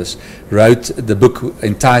Jaspers wrote the book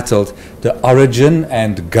entitled The Origin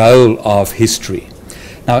and Goal of History.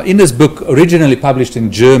 Now, in this book, originally published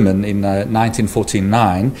in German in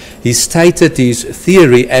 1949, he stated his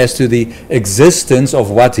theory as to the existence of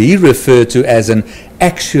what he referred to as an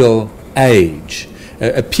actual age,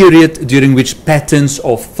 a period during which patterns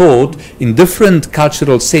of thought in different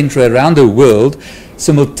cultural centra around the world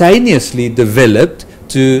simultaneously developed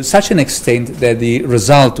to such an extent that the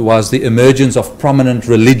result was the emergence of prominent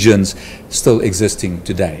religions still existing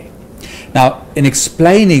today. Now, in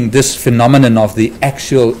explaining this phenomenon of the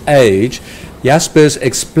actual age, Jaspers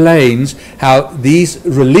explains how these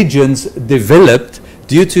religions developed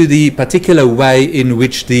due to the particular way in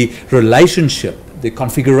which the relationship, the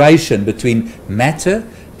configuration between matter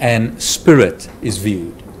and spirit is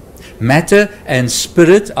viewed. Matter and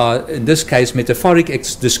spirit are, in this case, metaphoric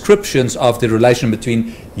descriptions of the relation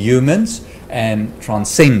between humans and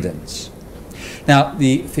transcendence. Now,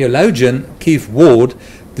 the theologian Keith Ward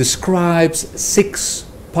describes 6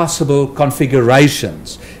 possible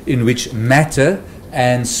configurations in which matter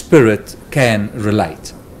and spirit can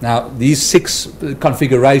relate. Now, these 6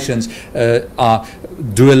 configurations are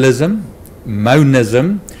dualism,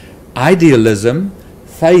 monism, idealism,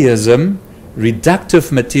 theism,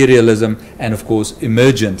 reductive materialism, and of course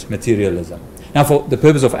emergent materialism. Now, for the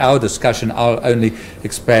purpose of our discussion, I'll only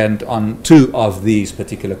expand on 2 of these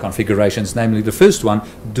particular configurations, namely the first one,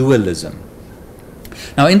 dualism.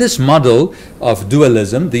 Now, in this model of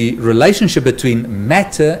dualism, the relationship between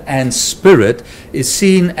matter and spirit is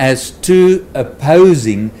seen as 2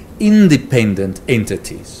 opposing, independent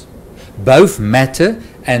entities. Both matter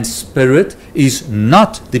and spirit is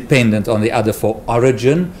not dependent on the other for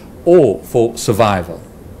origin or for survival.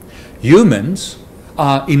 Humans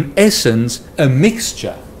are in essence a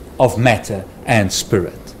mixture of matter and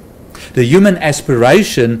spirit. The human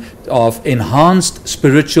aspiration of enhanced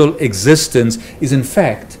spiritual existence is in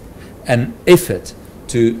fact an effort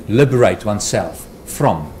to liberate oneself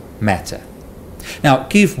from matter. Now,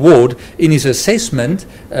 Keith Ward, in his assessment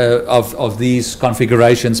of these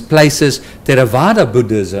configurations, places Theravada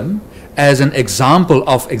Buddhism as an example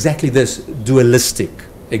of exactly this dualistic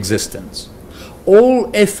existence. All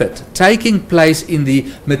effort taking place in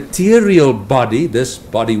the material body, this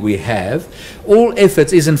body we have, all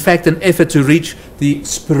effort is in fact an effort to reach the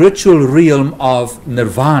spiritual realm of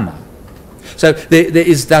nirvana. So there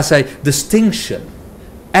is thus a distinction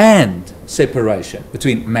and separation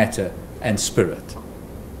between matter and spirit.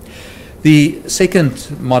 The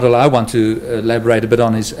second model I want to elaborate a bit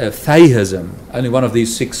on is theism, only one of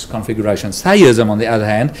these 6 configurations. Theism, on the other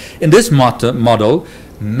hand, in this model,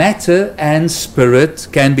 matter and spirit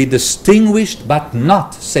can be distinguished but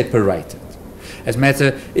not separated, as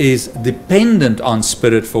matter is dependent on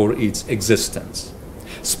spirit for its existence.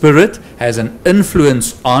 Spirit has an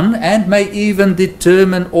influence on and may even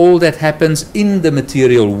determine all that happens in the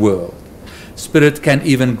material world. Spirit can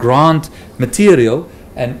even grant material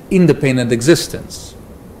an independent existence.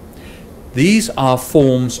 These are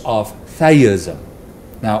forms of theism.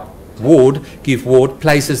 Now, Keith Ward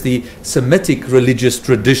places the Semitic religious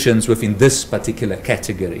traditions within this particular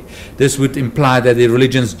category. This would imply that the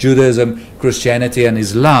religions Judaism, Christianity, and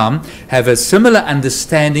Islam have a similar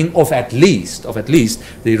understanding of at least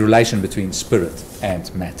the relation between spirit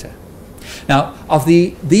and matter. Now, of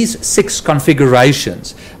these 6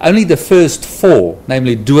 configurations, only the first 4,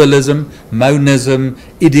 namely dualism, monism,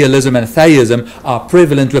 idealism, and theism, are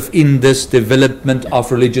prevalent within this development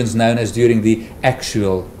of religions known as during the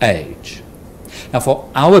actual age. Now, for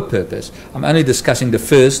our purpose, I'm only discussing the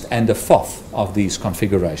first and the 4th of these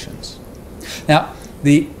configurations. Now,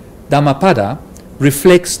 the Dhammapada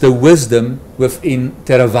reflects the wisdom within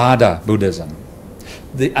Theravada Buddhism.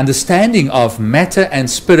 The understanding of matter and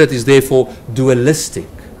spirit is therefore dualistic.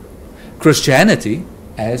 Christianity,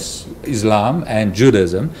 as Islam and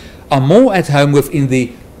Judaism, are more at home within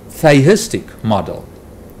the theistic model.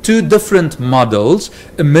 2 different models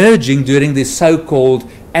emerging during the so-called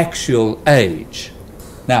actual age.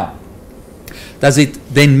 Now, does it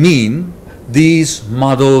then mean these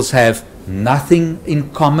models have nothing in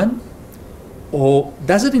common? Or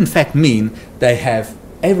does it in fact mean they have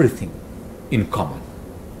everything in common?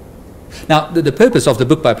 Now, the purpose of the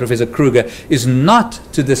book by Professor Kruger is not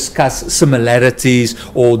to discuss similarities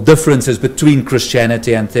or differences between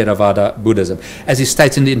Christianity and Theravada Buddhism. As he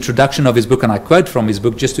states in the introduction of his book, and I quote from his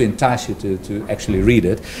book just to entice you to actually read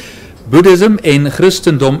it, Boeddhism en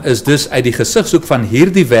Christendom is dus uit die gesigshoek van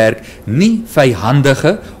hierdie werk nie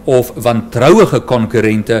vyhandige of wantrouige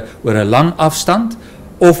konkurrente oor 'n lang afstand,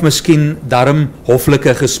 of miskien darm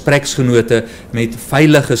hoflike gespreksgenote met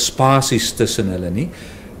veilige spasies tussen hulle nie,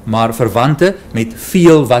 maar verwante met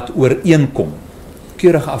veel wat ooreenkom.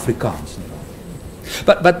 Keurige Afrikaans.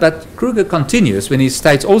 But Kruger continues when he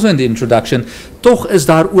states also in the introduction, toch is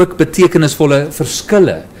daar ook betekenisvolle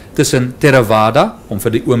verskille tussen Theravada, om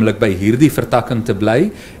vir die oomblik by hierdie vertakking te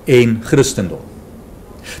bly, en Christendom.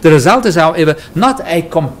 The result is, however, not a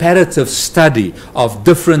comparative study of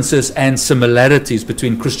differences and similarities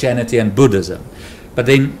between Christianity and Buddhism. But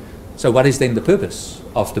then, so what is then the purpose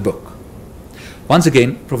of the book? Once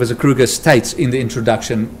again, Professor Kruger states in the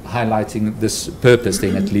introduction, highlighting this purpose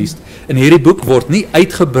then at least, in hierdie boek word nie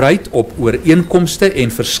uitgebreid op ooreenkomste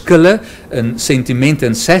en verskille in sentiment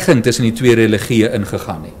en segging tussen die 2 religieë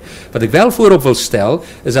ingegaan nie. Wat ek wel voorop wil stel,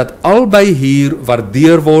 is dat albei hier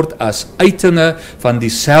waardeer word as uitinge van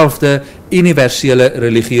dieselfde universele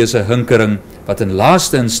religieuse hinkering wat in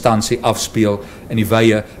laaste instansie afspeel in die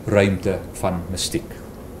wye ruimte van mystiek.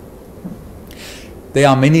 There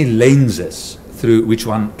are many lenses through which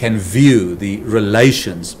one can view the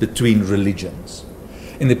relations between religions.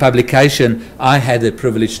 In the publication I had the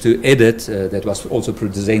privilege to edit, that was also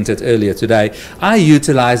presented earlier today, I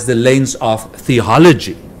utilized the lens of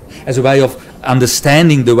theology as a way of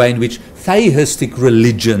understanding the way in which theistic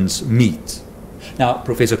religions meet. Now,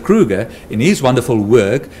 Professor Kruger, in his wonderful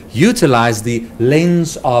work, utilized the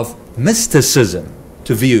lens of mysticism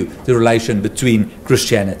to view the relation between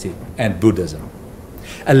Christianity and Buddhism.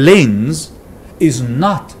 A lens is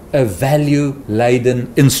not a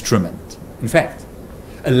value-laden instrument. In fact,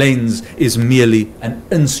 a lens is merely an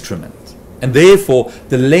instrument. And therefore,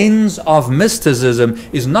 the lens of mysticism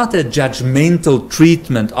is not a judgmental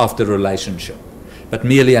treatment of the relationship, but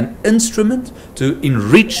merely an instrument to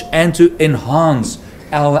enrich and to enhance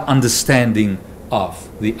our understanding of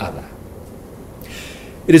the other.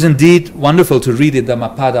 It is indeed wonderful to read the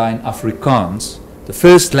Dhammapada in Afrikaans, the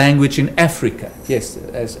first language in Africa. Yes,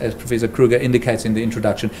 as Professor Kruger indicates in the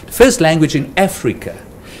introduction, the first language in Africa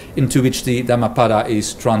into which the Dhammapada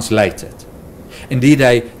is translated. Indeed,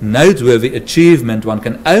 a noteworthy achievement one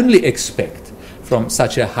can only expect from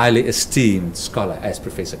such a highly esteemed scholar as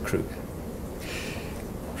Professor Kruger.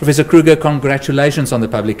 Professor Kruger, congratulations on the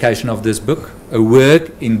publication of this book, a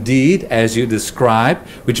work indeed, as you describe,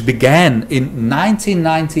 which began in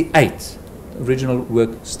 1998. The original work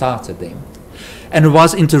started then, and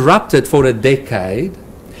was interrupted for a decade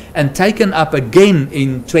and taken up again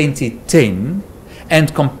in 2010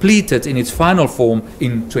 and completed in its final form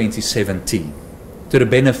in 2017 to the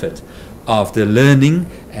benefit of the learning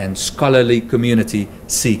and scholarly community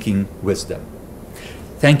seeking wisdom.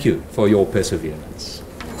 Thank you for your perseverance.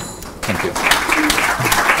 Thank you.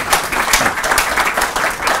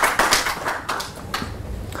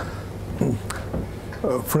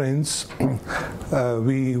 Friends,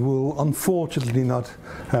 we will unfortunately not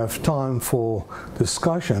have time for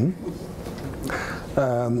discussion.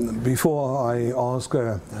 Before I ask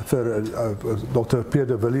Dr. Pierre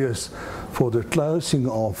de Villiers for the closing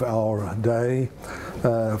of our day,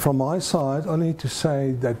 from my side, I need to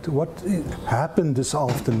say that what happened this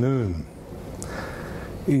afternoon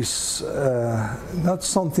is not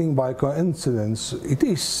something by coincidence. It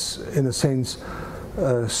is, in a sense,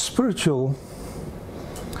 a spiritual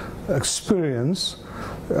experience,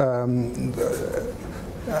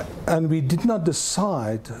 and we did not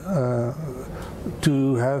decide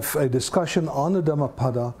to have a discussion on the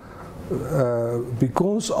Dhammapada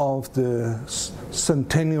because of the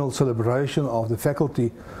centennial celebration of the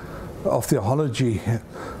Faculty of Theology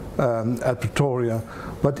at Pretoria,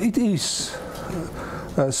 but it is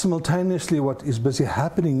simultaneously what is busy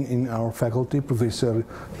happening in our faculty. Professor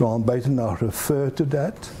Johan Buitendag referred to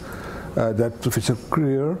that. That Professor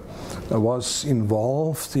Creer was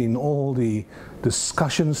involved in all the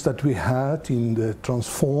discussions that we had in the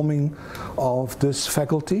transforming of this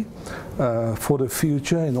faculty for the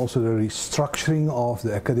future, and also the restructuring of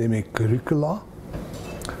the academic curricula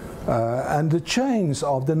and the change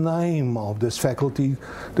of the name of this faculty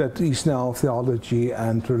that is now Theology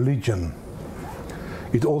and Religion.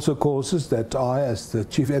 It also causes that I, as the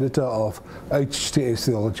chief editor of HTS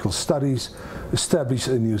Theological Studies, established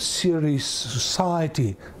a new series,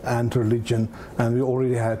 Society and Religion, and we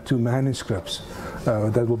already had 2 manuscripts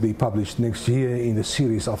that will be published next year in the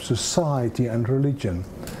series of Society and Religion.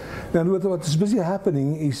 And what is busy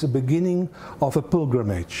happening is the beginning of a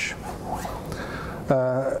pilgrimage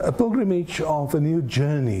of a new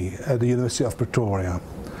journey at the University of Pretoria.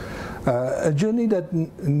 A journey that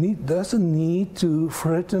doesn't need to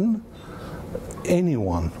threaten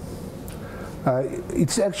anyone.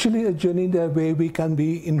 It's actually a journey where we can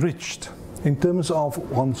be enriched in terms of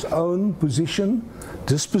one's own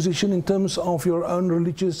disposition in terms of your own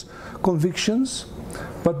religious convictions,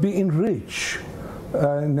 but be enriched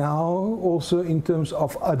now also in terms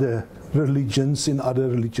of other religions, in other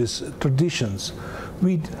religious traditions.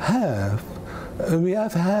 We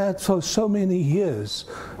have had for so many years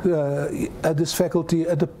at this faculty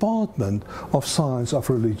a department of science of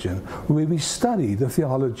religion, where we study the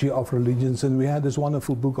theology of religions, and we had this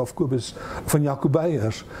wonderful book of Kobus van Jacob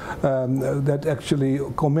Beyers that actually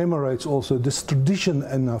commemorates also this tradition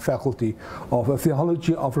in our faculty of a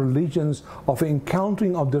theology of religions, of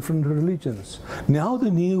encountering of different religions. Now the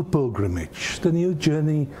new pilgrimage, the new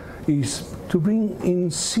journey is to bring in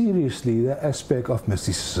seriously the aspect of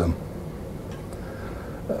mysticism.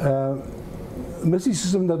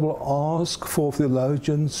 Mysticism that will ask for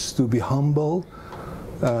theologians to be humble,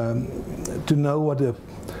 to know what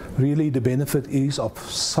really the benefit is of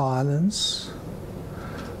silence,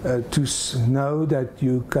 to know that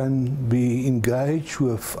you can be engaged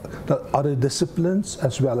with other disciplines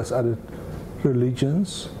as well as other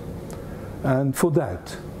religions. And for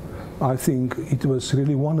that, I think it was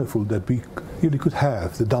really wonderful that we really could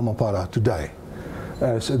have the Dhammapada today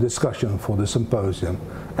as a discussion for the symposium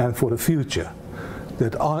and for the future.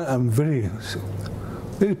 That I am very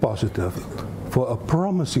very positive for a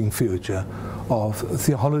promising future of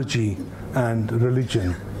theology and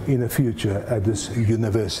religion in the future at this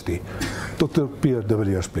university. Dr. Pierre de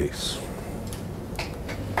Villiers, please.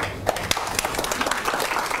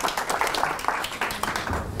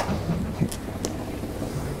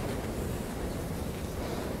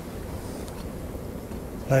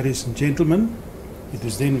 Ladies and gentlemen, it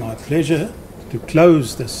is then my pleasure to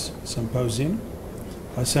close this symposium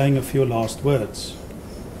by saying a few last words.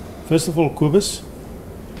 First of all, Kobus,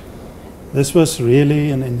 this was really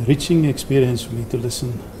an enriching experience for me to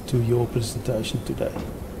listen to your presentation today.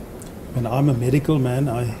 When I'm a medical man,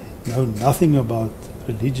 I know nothing about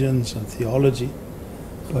religions and theology,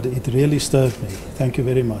 but it really stirred me. Thank you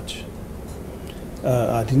very much.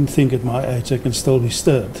 I didn't think at my age I can still be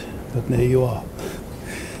stirred, but there you are.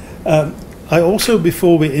 I also,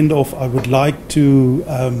 before we end off, I would like to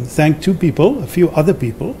thank two people, a few other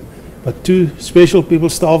people, but two special people,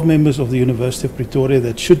 staff members of the University of Pretoria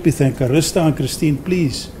that should be thanked. Carista and Christine,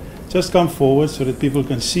 please just come forward so that people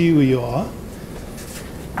can see who you are.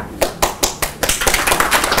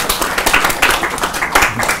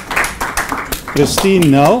 Christine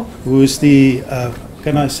Nell, who is the,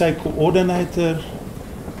 can I say, coordinator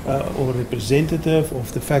or representative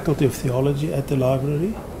of the Faculty of Theology at the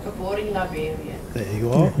library. Boring librarian. There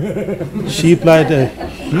you are. She played a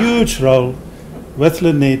huge role with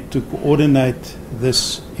Lynette to coordinate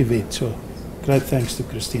this event. So great thanks to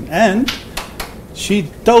Christine. And she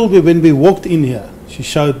told me when we walked in here, she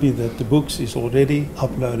showed me that the books is already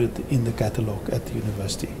uploaded in the catalogue at the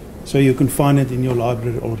university. So you can find it in your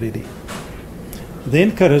library already.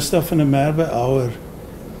 Then Carista van der Merwe,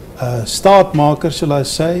 our start marker, shall I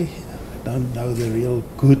say. I don't know the real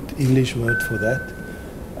good English word for that.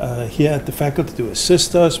 Here at the faculty to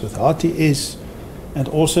assist us with RTS and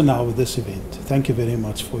also now with this event. Thank you very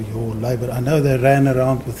much for your labor. I know they ran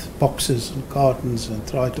around with boxes and cartons and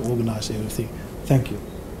tried to organize everything. Thank you.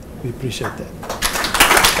 We appreciate that.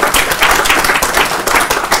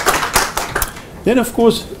 Then, of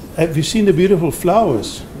course, have you seen the beautiful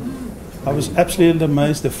flowers? I was absolutely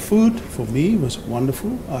amazed. The food for me was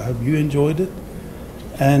wonderful. I hope you enjoyed it.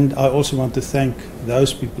 And I also want to thank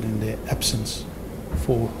those people in their absence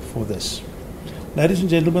for this. Ladies and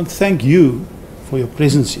gentlemen, thank you for your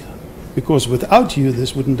presence here, because without you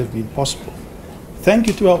this wouldn't have been possible. Thank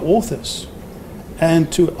you to our authors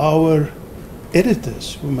and to our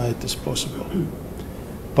editors who made this possible.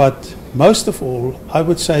 But most of all, I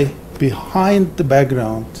would say behind the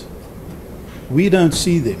background, we don't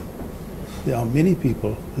see them. There are many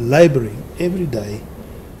people laboring every day,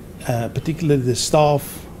 particularly the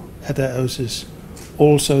staff at AOSIS,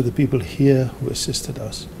 also the people here who assisted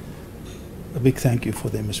us. A big thank you for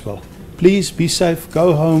them as well. Please be safe,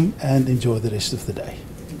 go home and enjoy the rest of the day.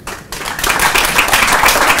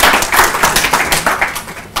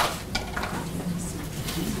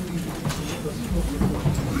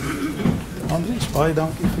 Andries, baie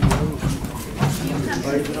dankie vir jou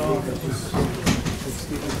bydrae.